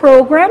their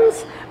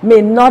programs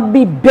may not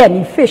be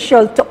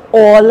beneficial to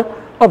all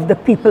of the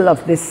people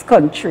of this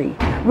country,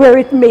 where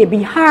it may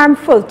be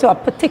harmful to a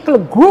particular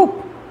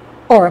group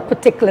or a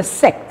particular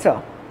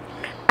sector.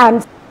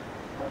 And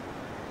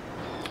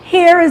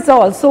here is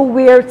also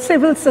where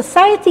civil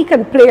society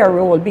can play a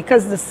role,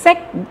 because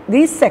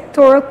these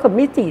sectoral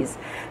committees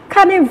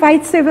can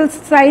invite civil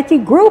society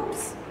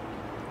groups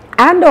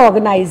and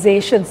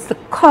organizations to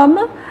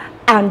come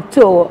and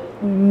to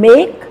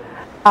make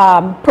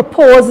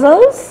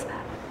proposals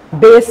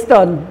based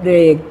on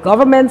the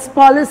government's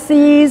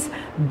policies,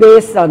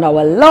 based on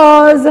our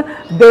laws,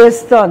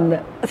 based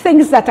on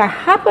things that are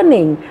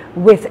happening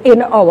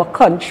within our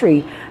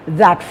country,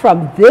 that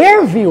from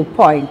their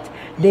viewpoint,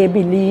 they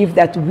believe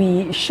that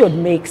we should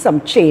make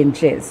some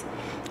changes.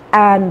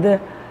 And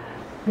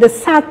the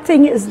sad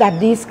thing is that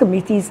these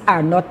committees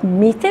are not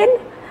meeting,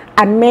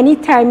 and many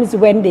times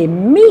when they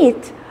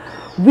meet,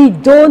 we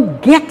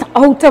don't get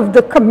out of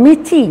the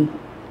committee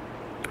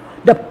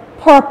the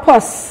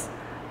purpose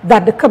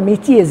that the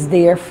committee is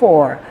there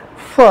for.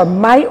 For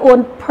my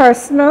own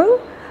personal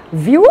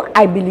view,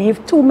 I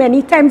believe too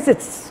many times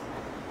it's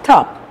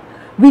tough.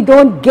 We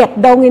don't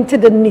get down into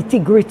the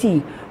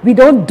nitty-gritty. We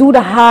don't do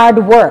the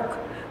hard work.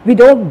 We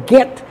don't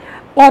get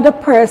other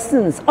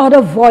persons,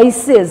 other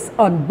voices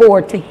on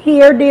board to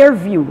hear their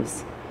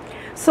views,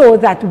 so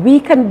that we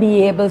can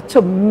be able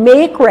to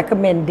make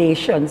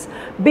recommendations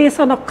based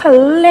on a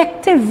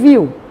collective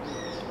view,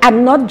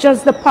 and not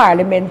just the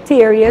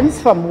parliamentarians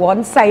from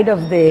one side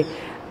of the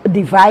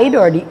divide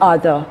or the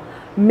other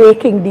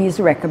making these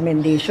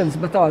recommendations,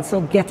 but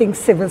also getting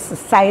civil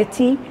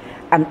society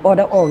and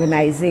other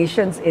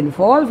organizations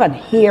involved and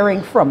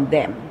hearing from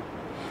them.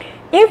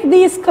 If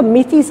these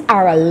committees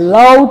are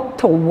allowed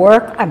to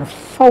work and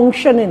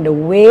function in the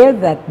way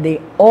that they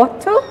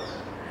ought to,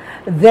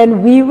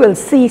 then we will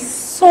see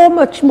so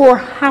much more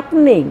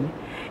happening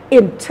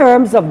in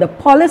terms of the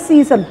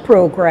policies and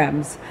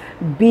programs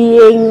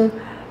being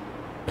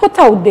put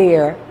out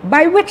there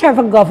by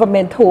whichever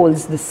government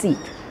holds the seat,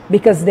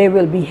 because they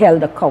will be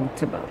held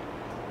accountable.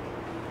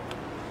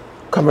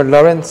 Comrade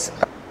Lawrence,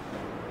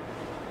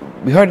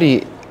 we heard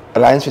the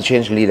Alliance for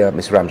Change leader,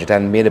 Ms.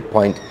 Ramjatan, made a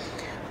point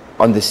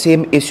on the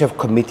same issue of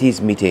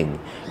committees meeting.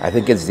 I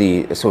think it's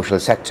the Social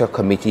Sector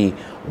Committee,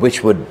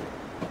 which would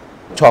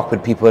talk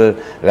with people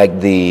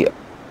like the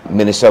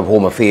Minister of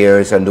Home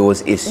Affairs and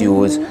those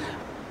issues,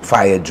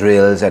 fire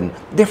drills and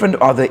different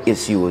other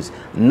issues,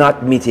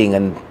 not meeting.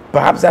 And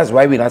perhaps that's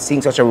why we're not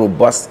seeing such a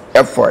robust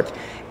effort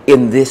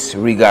in this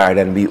regard.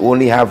 And we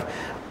only have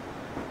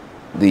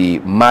the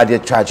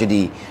Madhya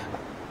tragedy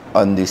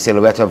on the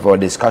silhouette of our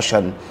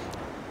discussion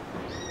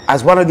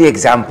as one of the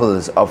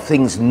examples of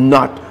things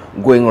not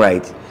going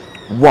right.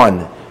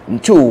 One.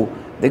 And two,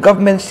 the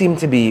government seemed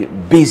to be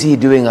busy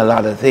doing a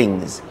lot of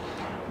things.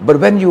 But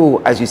when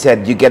you, as you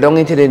said, you get on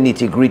into the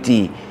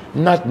nitty-gritty,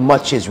 not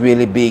much is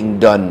really being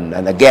done.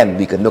 And again,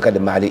 we can look at the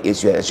Mali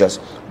issue as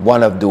just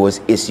one of those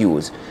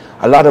issues.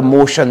 A lot of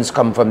motions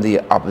come from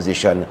the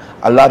opposition.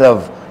 A lot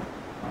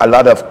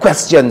of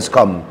questions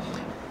come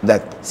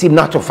that seem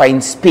not to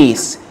find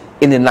space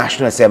in the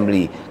National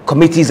Assembly.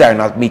 Committees are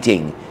not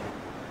meeting.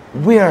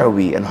 Where are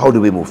we and how do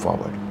we move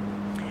forward?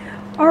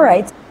 All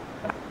right.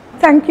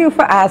 Thank you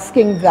for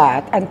asking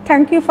that, and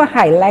thank you for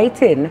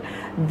highlighting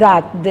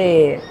that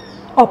the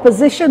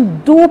opposition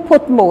do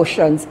put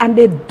motions and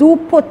they do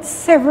put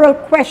several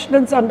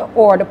questions on the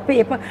order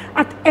paper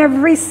at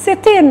every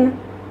sit-in.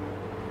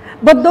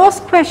 But those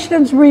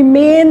questions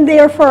remain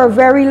there for a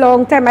very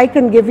long time. I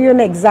can give you an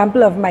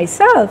example of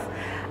myself.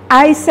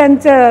 I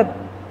sent a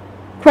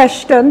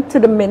question to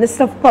the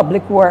Minister of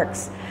Public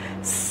Works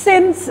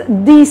since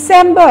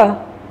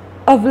December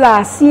of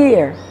last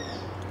year,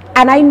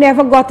 and I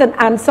never got an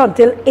answer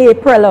until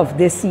April of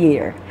this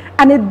year.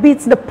 And it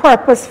beats the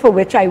purpose for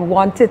which I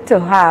wanted to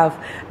have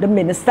the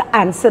minister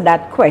answer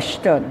that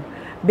question,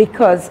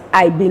 because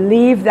I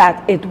believe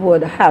that it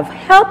would have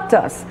helped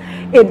us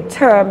in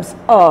terms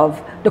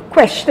of the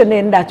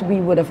questioning that we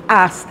would have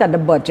asked at the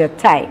budget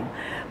time.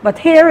 But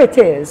here it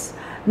is.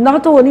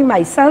 Not only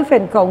myself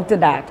encountered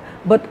that,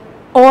 but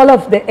all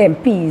of the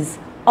MPs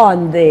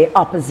on the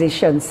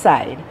opposition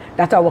side,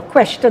 that our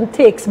question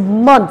takes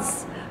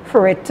months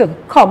for it to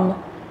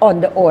come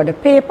on the order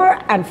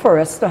paper and for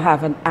us to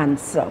have an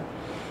answer.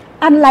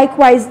 And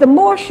likewise, the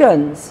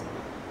motions.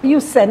 You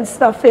send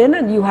stuff in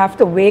and you have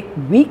to wait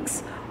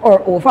weeks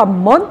or over a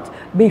month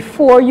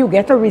before you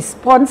get a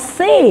response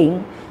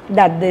saying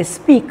that the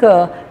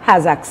speaker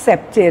has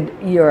accepted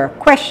your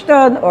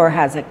question or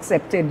has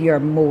accepted your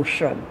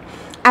motion.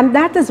 And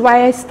that is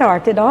why I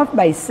started off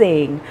by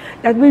saying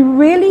that we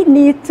really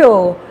need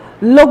to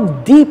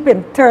look deep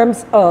in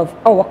terms of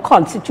our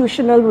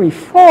constitutional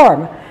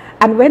reform.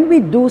 And when we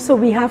do so,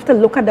 we have to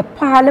look at the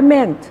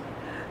parliament.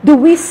 Do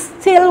we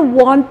still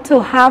want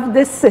to have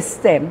this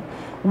system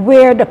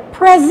where the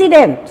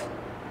president,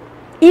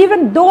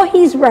 even though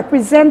he's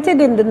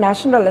represented in the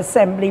National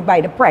Assembly by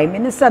the Prime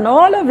Minister and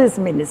all of his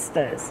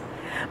ministers,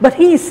 but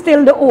he is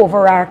still the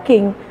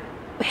overarching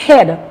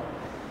head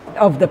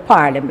of the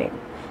parliament?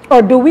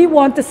 Or do we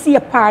want to see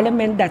a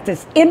parliament that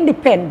is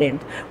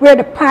independent, where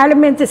the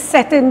parliament is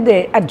setting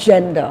the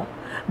agenda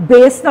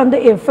based on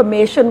the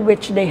information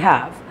which they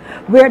have,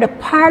 where the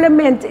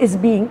parliament is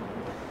being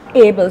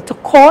able to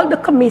call the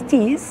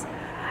committees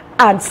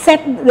and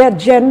set the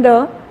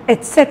agenda,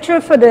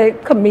 etc., for the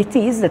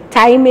committees, the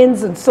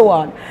timings and so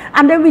on.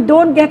 And then we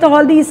don't get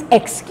all these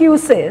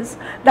excuses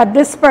that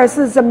this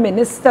person is a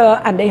minister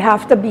and they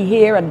have to be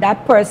here, and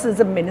that person is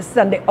a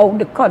minister and they own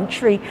the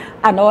country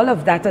and all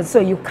of that, and so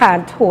you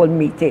can't hold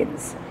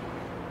meetings.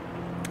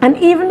 And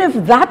even if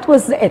that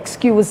was the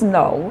excuse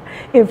now,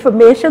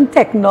 information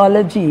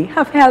technology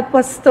have helped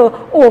us to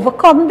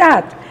overcome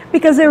that.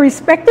 Because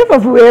irrespective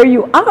of where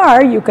you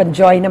are, you can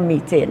join a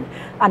meeting.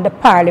 And the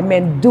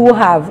parliament do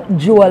have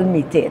dual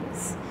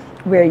meetings,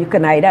 where you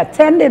can either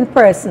attend in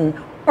person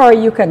or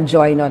you can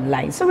join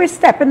online. So we're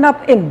stepping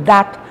up in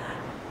that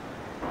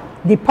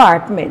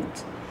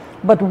department.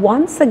 But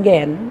once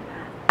again,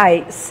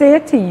 I say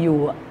to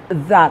you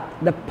that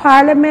the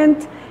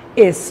parliament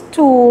is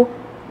too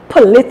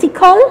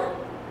political.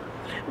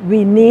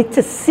 We need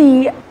to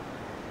see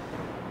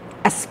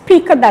a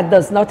speaker that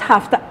does not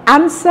have to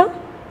answer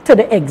to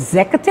the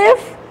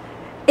executive,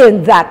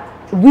 in that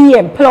we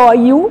employ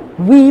you,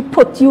 we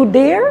put you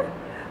there.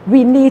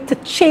 We need to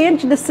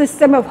change the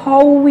system of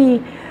how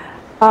we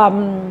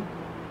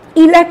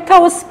elect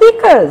our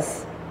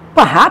speakers.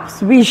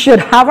 Perhaps we should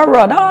have a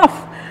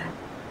runoff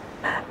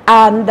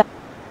and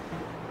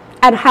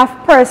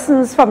have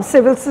persons from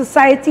civil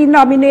society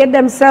nominate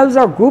themselves,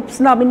 or groups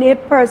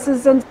nominate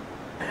persons,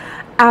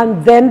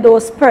 and then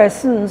those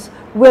persons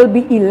will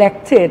be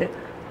elected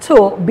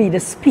to be the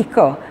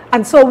speaker.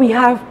 And so we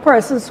have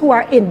persons who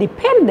are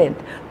independent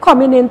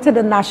coming into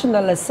the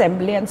National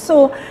Assembly, and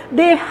so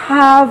they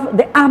have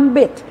the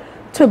ambit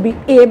to be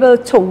able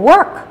to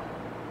work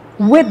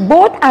with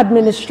both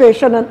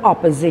administration and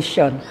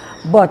opposition,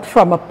 but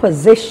from a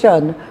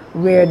position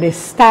where they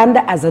stand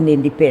as an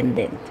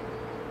independent.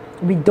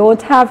 We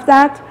don't have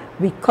that.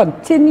 We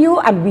continue,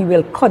 and we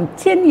will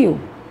continue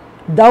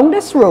down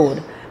this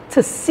road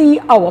to see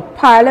our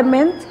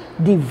parliament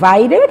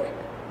divided.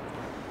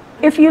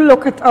 If you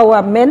look at our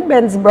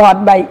amendments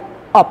brought by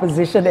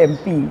opposition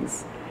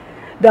MPs,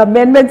 the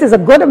amendment is a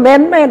good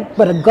amendment,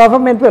 but the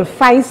government will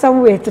find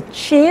some way to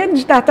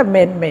change that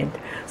amendment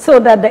so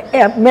that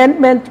the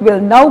amendment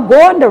will now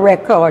go on the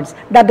records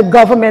that the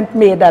government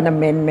made an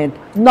amendment,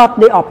 not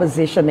the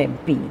opposition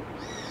MP.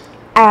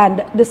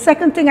 And the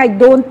second thing, I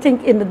don't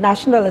think in the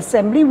National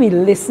Assembly we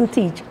listen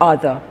to each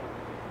other.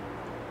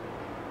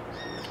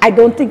 I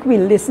don't think we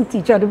listen to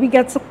each other. We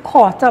get so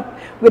caught up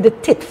with the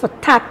tit for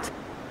tat.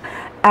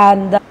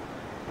 And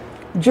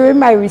during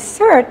my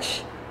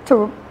research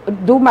to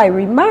do my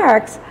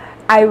remarks,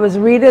 I was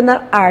reading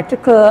an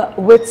article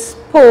which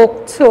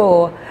spoke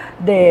to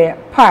the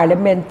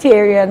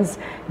parliamentarians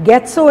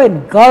get so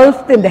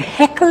engulfed in the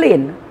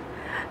heckling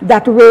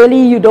that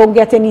really you don't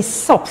get any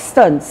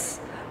substance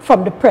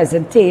from the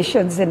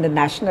presentations in the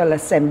National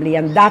Assembly.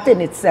 And that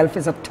in itself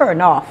is a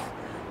turn-off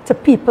to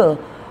people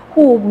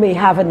who may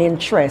have an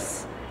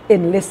interest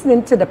in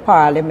listening to the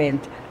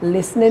parliament,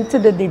 listening to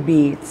the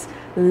debates,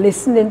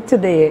 listening to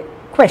the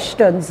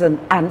questions and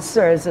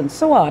answers and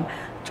so on,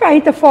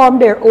 trying to form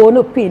their own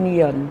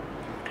opinion.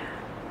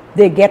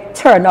 They get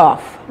turned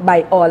off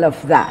by all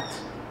of that.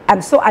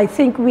 And so I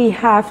think we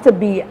have to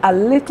be a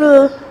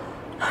little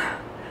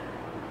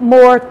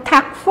more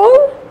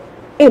tactful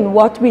in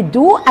what we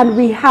do, and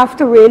we have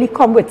to really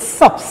come with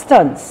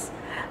substance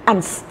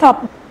and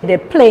stop the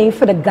playing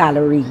for the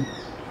gallery.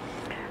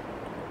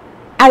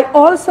 I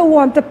also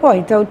want to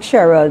point out,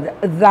 Cheryl,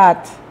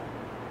 that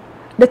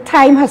the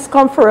time has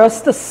come for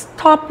us to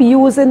stop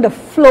using the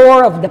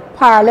floor of the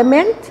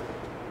parliament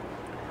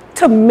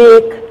to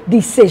make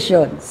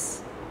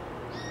decisions.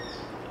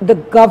 The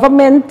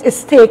government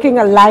is taking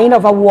a line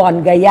of a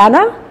one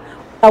Guyana.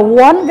 A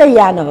one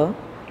Guyana,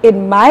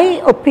 in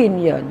my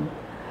opinion,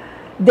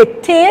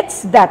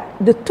 dictates that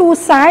the two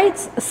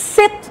sides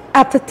sit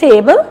at the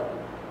table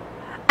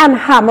and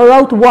hammer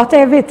out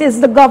whatever it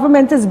is the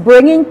government is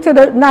bringing to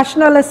the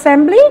National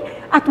Assembly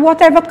at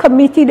whatever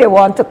committee they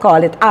want to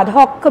call it, ad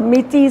hoc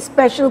committee,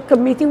 special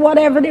committee,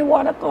 whatever they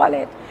want to call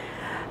it.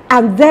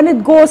 And then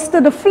it goes to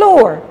the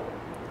floor.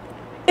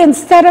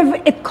 Instead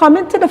of it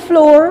coming to the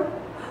floor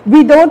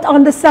We don't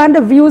understand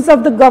the views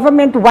of the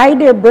government, why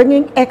they're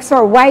bringing X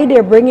or why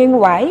they're bringing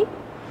Y.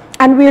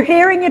 And we're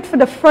hearing it for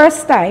the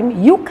first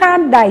time. You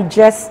can't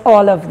digest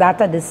all of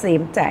that at the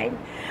same time.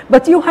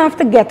 But you have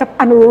to get up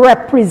and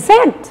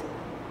represent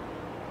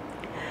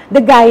the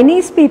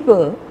Guyanese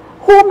people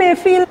who may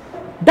feel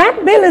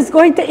that bill is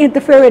going to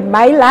interfere with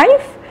my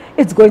life,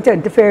 it's going to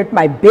interfere with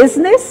my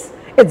business,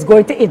 it's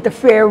going to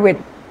interfere with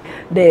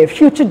the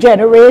future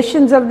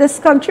generations of this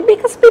country,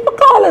 because people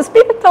call us,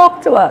 people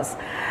talk to us.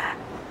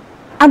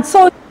 And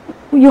so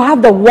you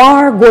have the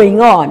war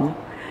going on.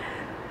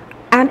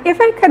 And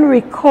if I can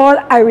recall,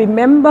 I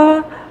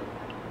remember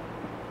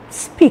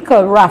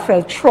Speaker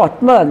Raphael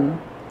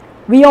Trotman.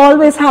 We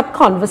always had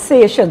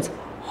conversations.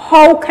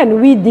 How can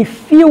we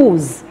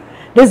diffuse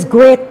this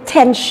great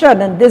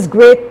tension and this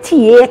great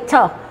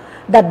theater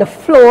that the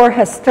floor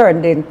has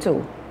turned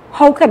into?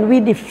 How can we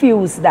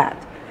diffuse that?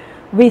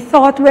 We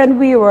thought when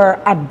we were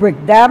at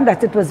Brick Dam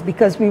that it was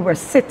because we were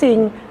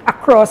sitting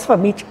across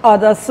from each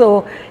other,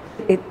 so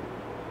it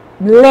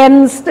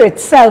lends to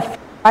itself.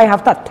 I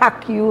have to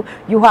attack you,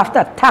 you have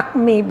to attack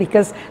me,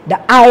 because the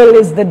aisle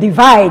is the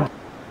divide.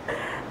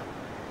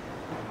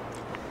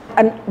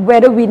 And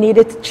whether we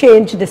needed to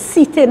change the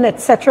seating,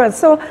 etc.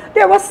 So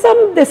there was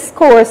some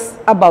discourse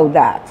about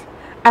that.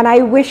 And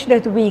I wish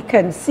that we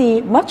can see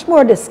much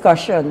more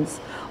discussions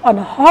on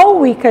how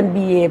we can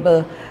be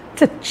able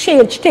to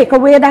change, take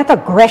away that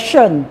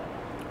aggression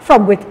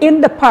from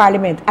within the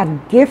parliament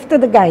and give to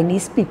the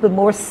Guyanese people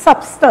more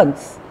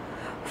substance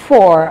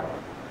from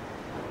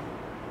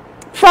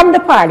the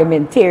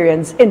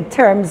parliamentarians in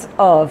terms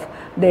of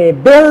the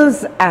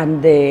bills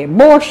and the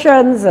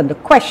motions and the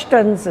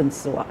questions and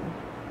so on.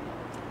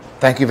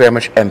 Thank you very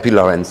much, MP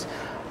Lawrence.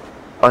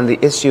 On the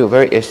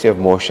very issue of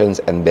motions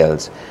and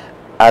bills,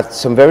 at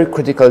some very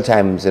critical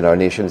times in our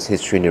nation's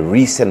history in the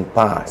recent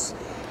past,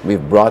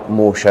 we've brought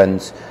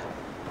motions.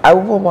 I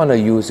won't want to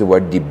use the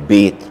word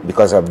debate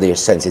because of their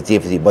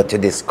sensitivity, but to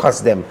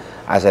discuss them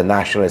as a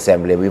National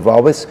Assembly. We've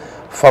always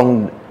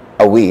found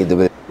a way,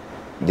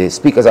 the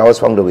speakers always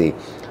found a way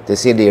to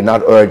say they're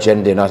not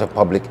urgent, they're not of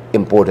public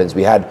importance.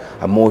 We had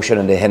a motion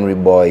on the Henry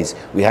Boys,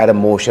 we had a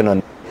motion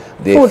on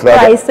the food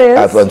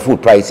prices, on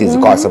food prices,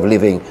 the cost of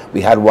living.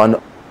 We had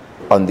one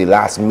on the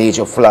last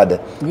major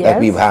flood that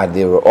we've had.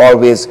 They were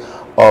always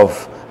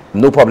of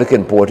no public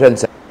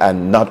importance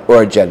and not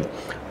urgent.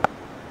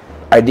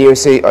 I dare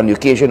say on the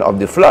occasion of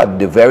the flood,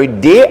 the very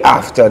day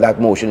after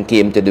that motion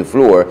came to the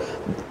floor,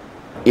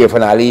 Air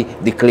Finale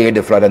declared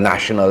the flood a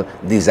national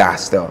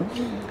disaster.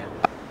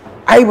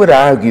 I would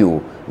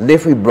argue that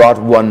if we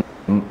brought one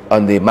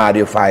on the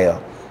Madio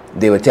fire,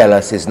 they would tell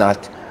us it's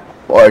not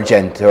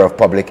urgent or of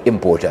public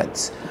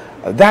importance.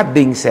 That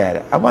being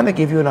said, I want to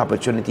give you an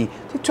opportunity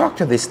to talk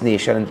to this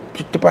nation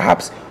and to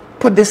perhaps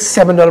put this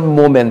seminal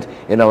moment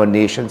in our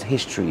nation's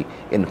history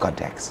in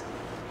context.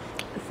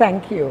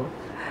 Thank you.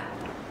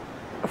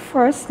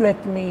 First,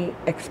 let me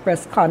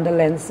express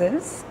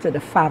condolences to the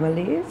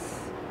families,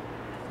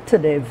 to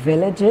the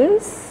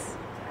villages,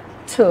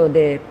 to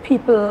the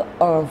people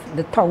of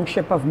the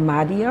township of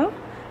Madia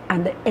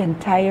and the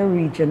entire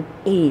Region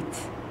 8,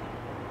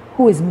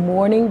 who is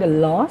mourning the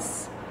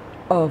loss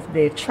of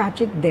the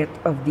tragic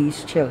death of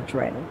these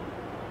children.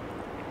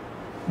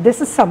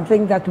 This is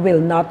something that will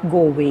not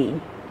go away.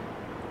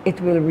 It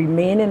will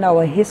remain in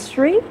our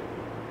history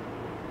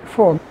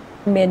for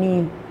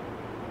many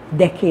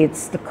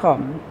decades to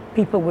come.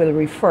 People will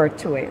refer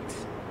to it.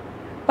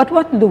 But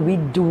what do we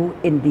do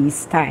in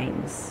these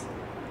times?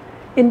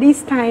 In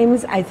these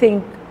times, I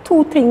think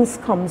two things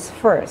comes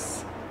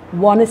first.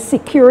 One is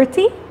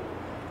security,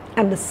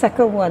 and the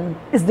second one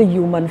is the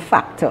human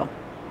factor.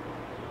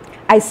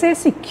 I say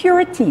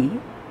security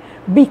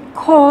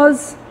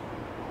because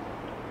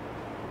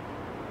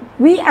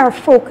we are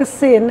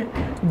focusing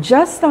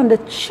just on the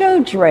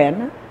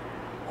children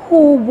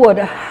who would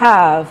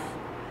have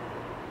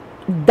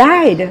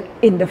died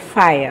in the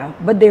fire,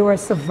 but they were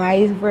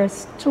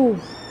survivors too.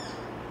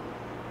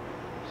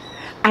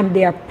 And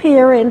their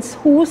parents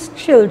whose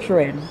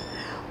children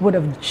would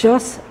have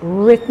just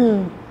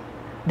written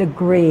the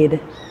grade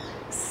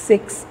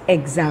 6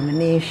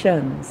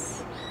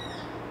 examinations.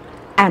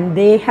 And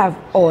they have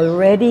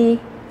already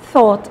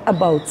thought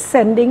about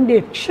sending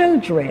their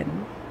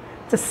children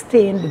to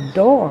stay in the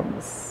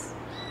dorms.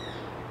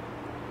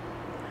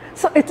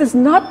 So it is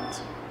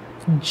not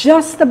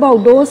just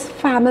about those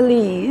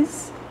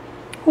families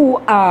who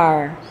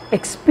are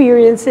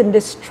experiencing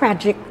this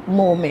tragic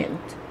moment.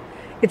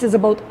 It is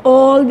about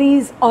all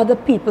these other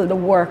people, the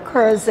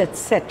workers,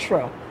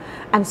 etc.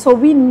 And so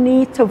we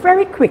need to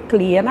very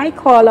quickly, and I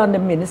call on the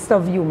Minister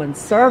of Human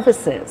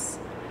Services,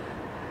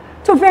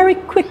 to very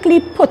quickly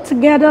put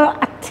together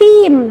a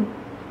team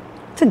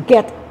to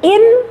get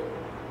in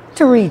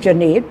to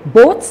Region 8,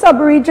 both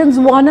sub-regions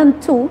 1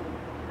 and 2,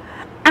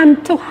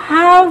 and to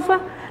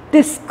have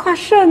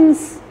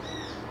discussions.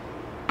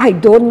 I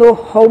don't know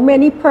how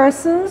many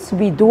persons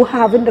we do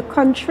have in the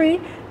country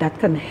that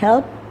can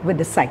help with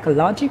the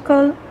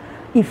psychological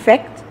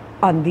effect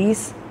on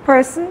these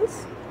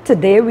persons.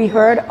 Today we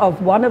heard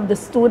of one of the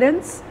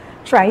students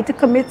trying to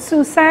commit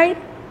suicide,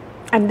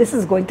 and this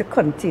is going to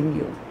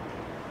continue.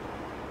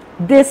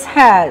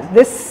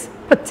 This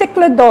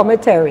particular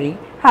dormitory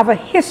have a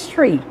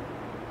history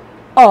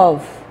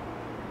of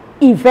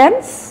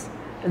events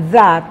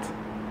that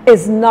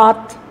is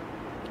not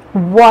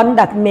one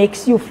that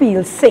makes you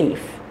feel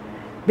safe.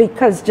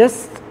 Because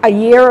just a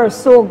year or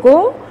so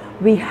ago,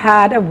 we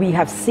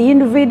have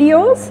seen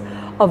videos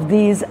of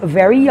these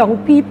very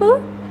young people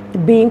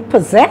being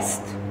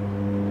possessed.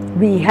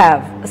 We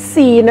have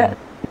seen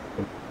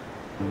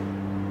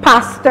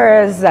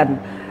pastors and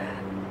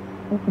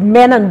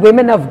men and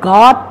women of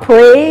God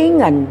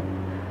praying and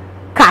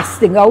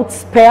casting out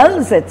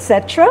spells,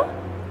 etc.,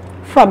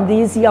 from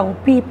these young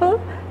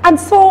people. And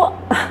so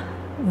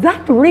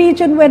that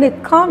region, when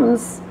it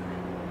comes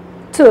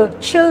to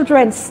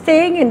children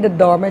staying in the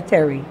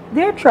dormitory,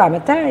 they're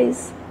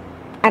traumatized.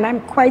 And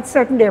I'm quite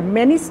certain there are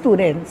many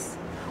students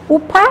who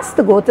passed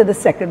to go to the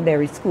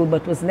secondary school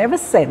but was never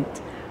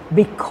sent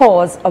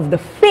because of the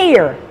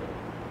fear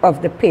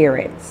of the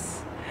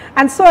parents.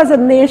 And so as a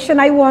nation,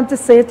 I want to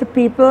say to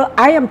people,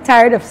 I am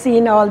tired of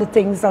seeing all the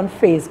things on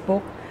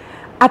Facebook.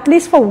 At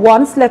least for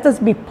once, let us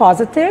be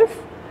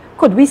positive.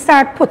 Could we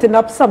start putting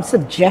up some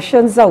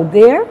suggestions out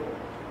there?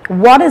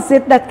 What is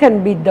it that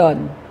can be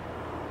done?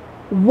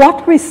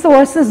 What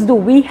resources do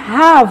we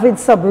have in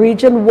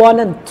sub-region 1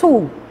 and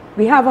 2?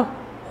 We have a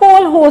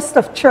whole host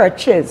of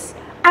churches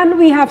and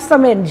we have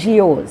some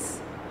NGOs.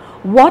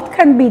 What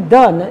can be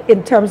done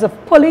in terms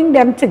of pulling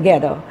them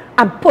together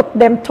and put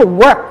them to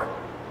work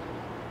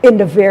in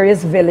the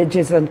various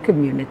villages and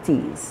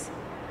communities?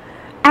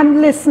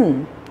 And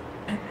listen,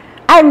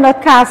 I'm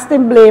not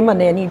casting blame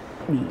on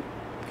anybody,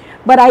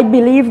 but I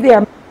believe there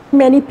are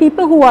many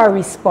people who are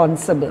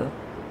responsible.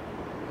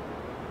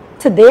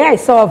 Today I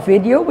saw a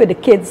video with the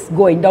kids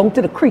going down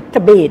to the creek to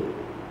bathe.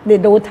 They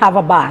don't have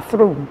a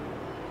bathroom.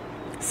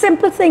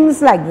 Simple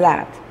things like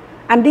that.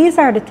 And these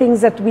are the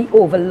things that we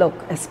overlook,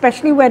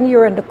 especially when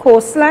you're in the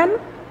coastline.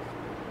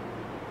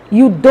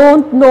 You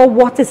don't know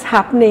what is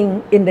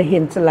happening in the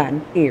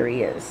hinterland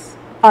areas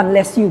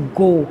unless you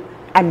go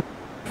and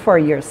for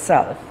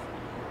yourself.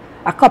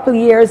 A couple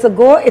years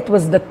ago, it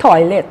was the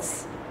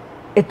toilets.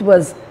 It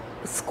was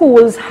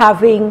schools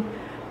having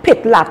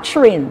pit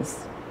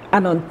latrines.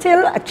 And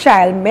until a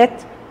child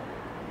met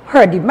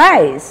her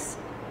demise,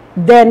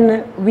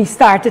 then we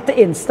started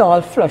to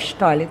install flush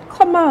toilet.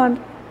 Come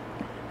on,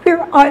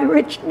 we're an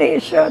oil-rich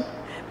nation.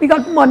 We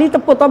got money to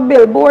put up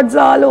billboards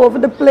all over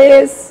the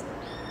place.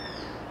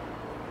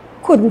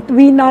 Couldn't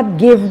we not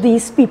give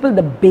these people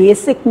the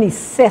basic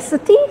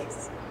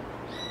necessities?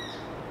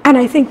 And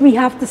I think we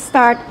have to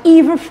start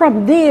even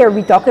from there.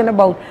 We're talking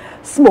about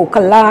smoke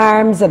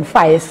alarms and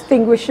fire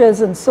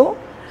extinguishers and so.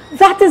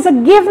 That is a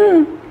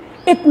given.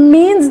 It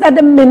means that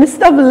the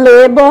Minister of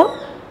Labor,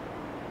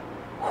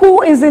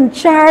 who is in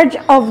charge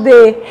of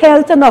the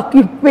Health and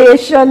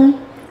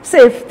Occupation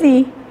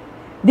Safety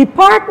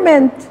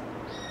Department,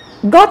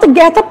 got to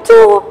get up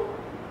too.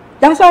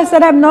 That's why I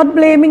said I'm not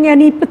blaming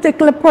any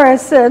particular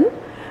person,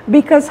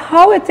 because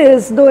how it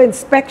is, though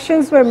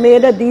inspections were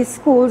made at these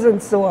schools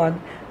and so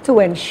on, to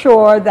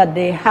ensure that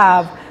they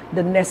have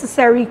the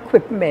necessary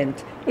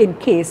equipment in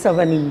case of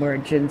an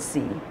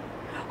emergency.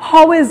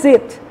 How is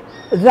it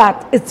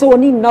that it's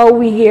only now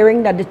we're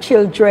hearing that the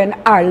children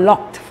are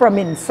locked from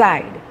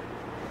inside?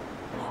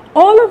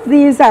 All of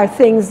these are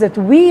things that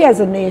we as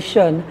a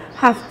nation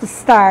have to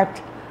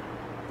start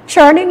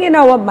churning in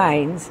our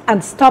minds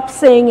and stop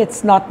saying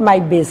it's not my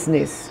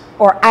business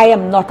or I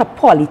am not a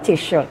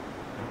politician,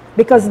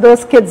 because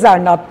those kids are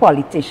not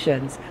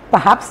politicians.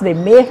 Perhaps they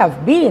may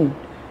have been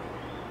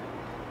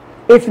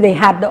if they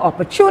had the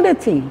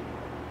opportunity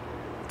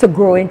to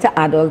grow into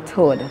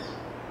adulthood.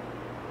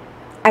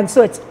 And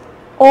so it's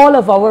all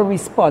of our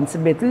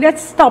responsibility.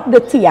 Let's stop the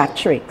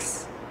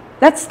theatrics.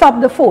 Let's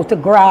stop the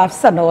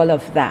photographs and all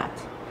of that.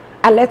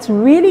 And let's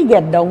really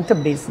get down to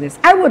business.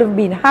 I would have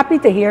been happy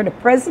to hear the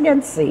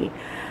president say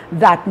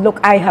that, look,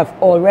 I have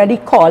already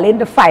called in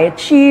the fire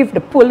chief,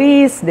 the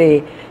police, the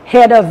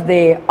head of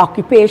the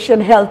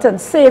Occupation Health and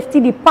Safety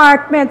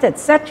Department,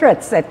 etc.,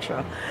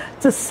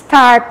 to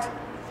start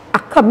a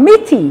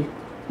committee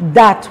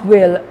that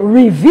will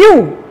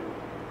review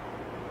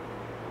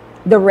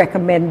the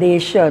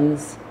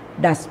recommendations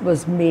that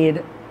was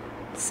made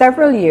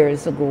several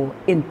years ago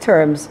in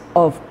terms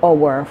of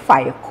our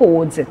fire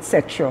codes,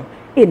 etc.,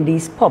 in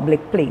these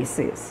public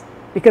places.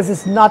 Because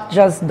it's not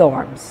just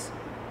dorms.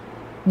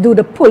 Do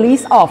the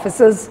police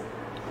officers,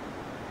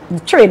 the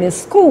training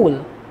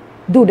school,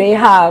 do they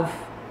have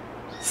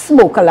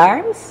smoke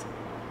alarms?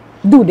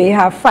 Do they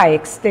have fire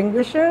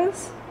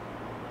extinguishers?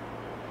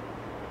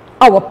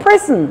 Our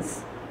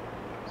prisons,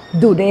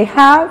 do they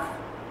have?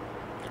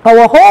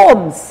 Our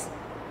homes,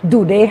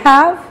 do they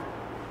have?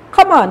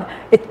 Come on,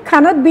 it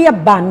cannot be a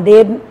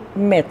Band-Aid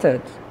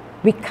method.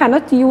 We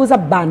cannot use a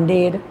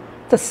Band-Aid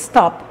to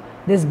stop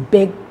this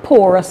big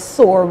porous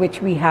sore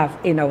which we have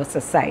in our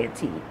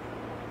society.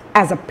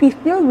 As a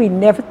people, we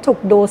never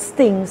took those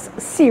things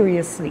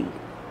seriously.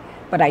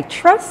 But I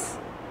trust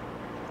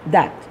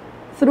that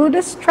through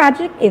this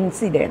tragic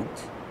incident,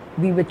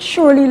 we would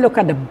surely look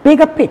at the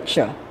bigger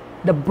picture,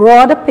 the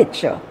broader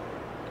picture,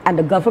 and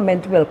the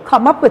government will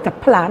come up with a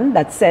plan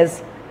that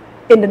says,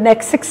 in the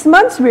next 6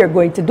 months, we are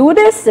going to do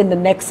this. In the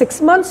next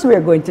 6 months, we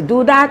are going to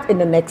do that. In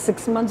the next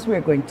 6 months, we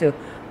are going to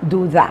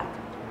do that.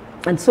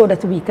 And so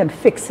that we can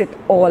fix it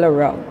all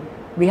around.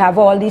 We have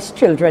all these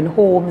children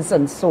homes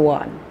and so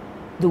on.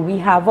 Do we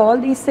have all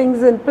these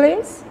things in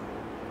place?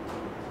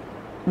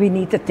 We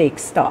need to take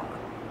stock.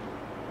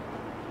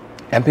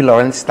 MP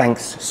Lawrence,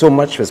 thanks so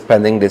much for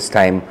spending this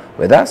time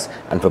with us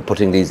and for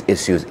putting these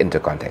issues into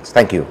context.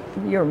 Thank you.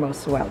 You're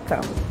most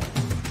welcome.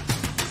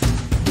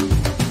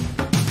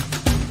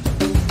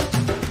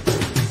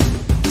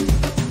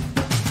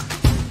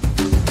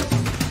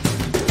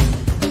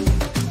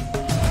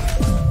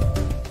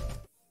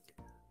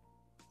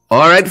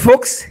 All right,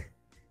 folks.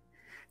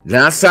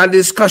 That's our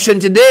discussion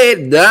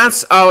today.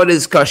 That's our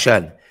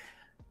discussion.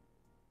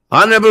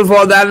 Honorable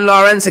Volda and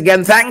Lawrence,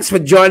 again, thanks for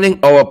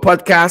joining our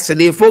podcast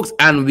today, folks.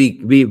 And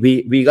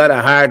we got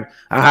a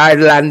hard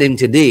landing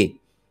today.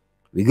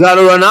 We got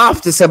to run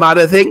off to some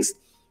other things.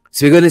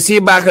 So we're going to see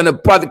you back on the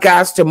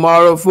podcast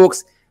tomorrow,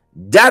 folks.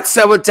 That's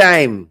our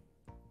time.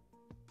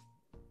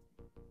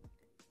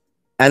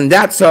 And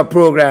that's our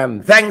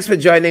program. Thanks for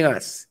joining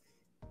us.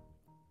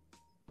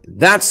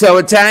 That's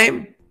our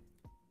time.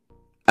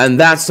 And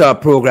that's our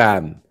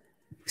program.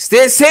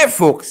 Stay safe,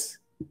 folks.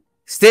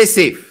 Stay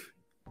safe.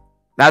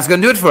 That's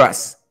going to do it for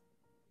us.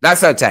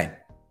 That's our time.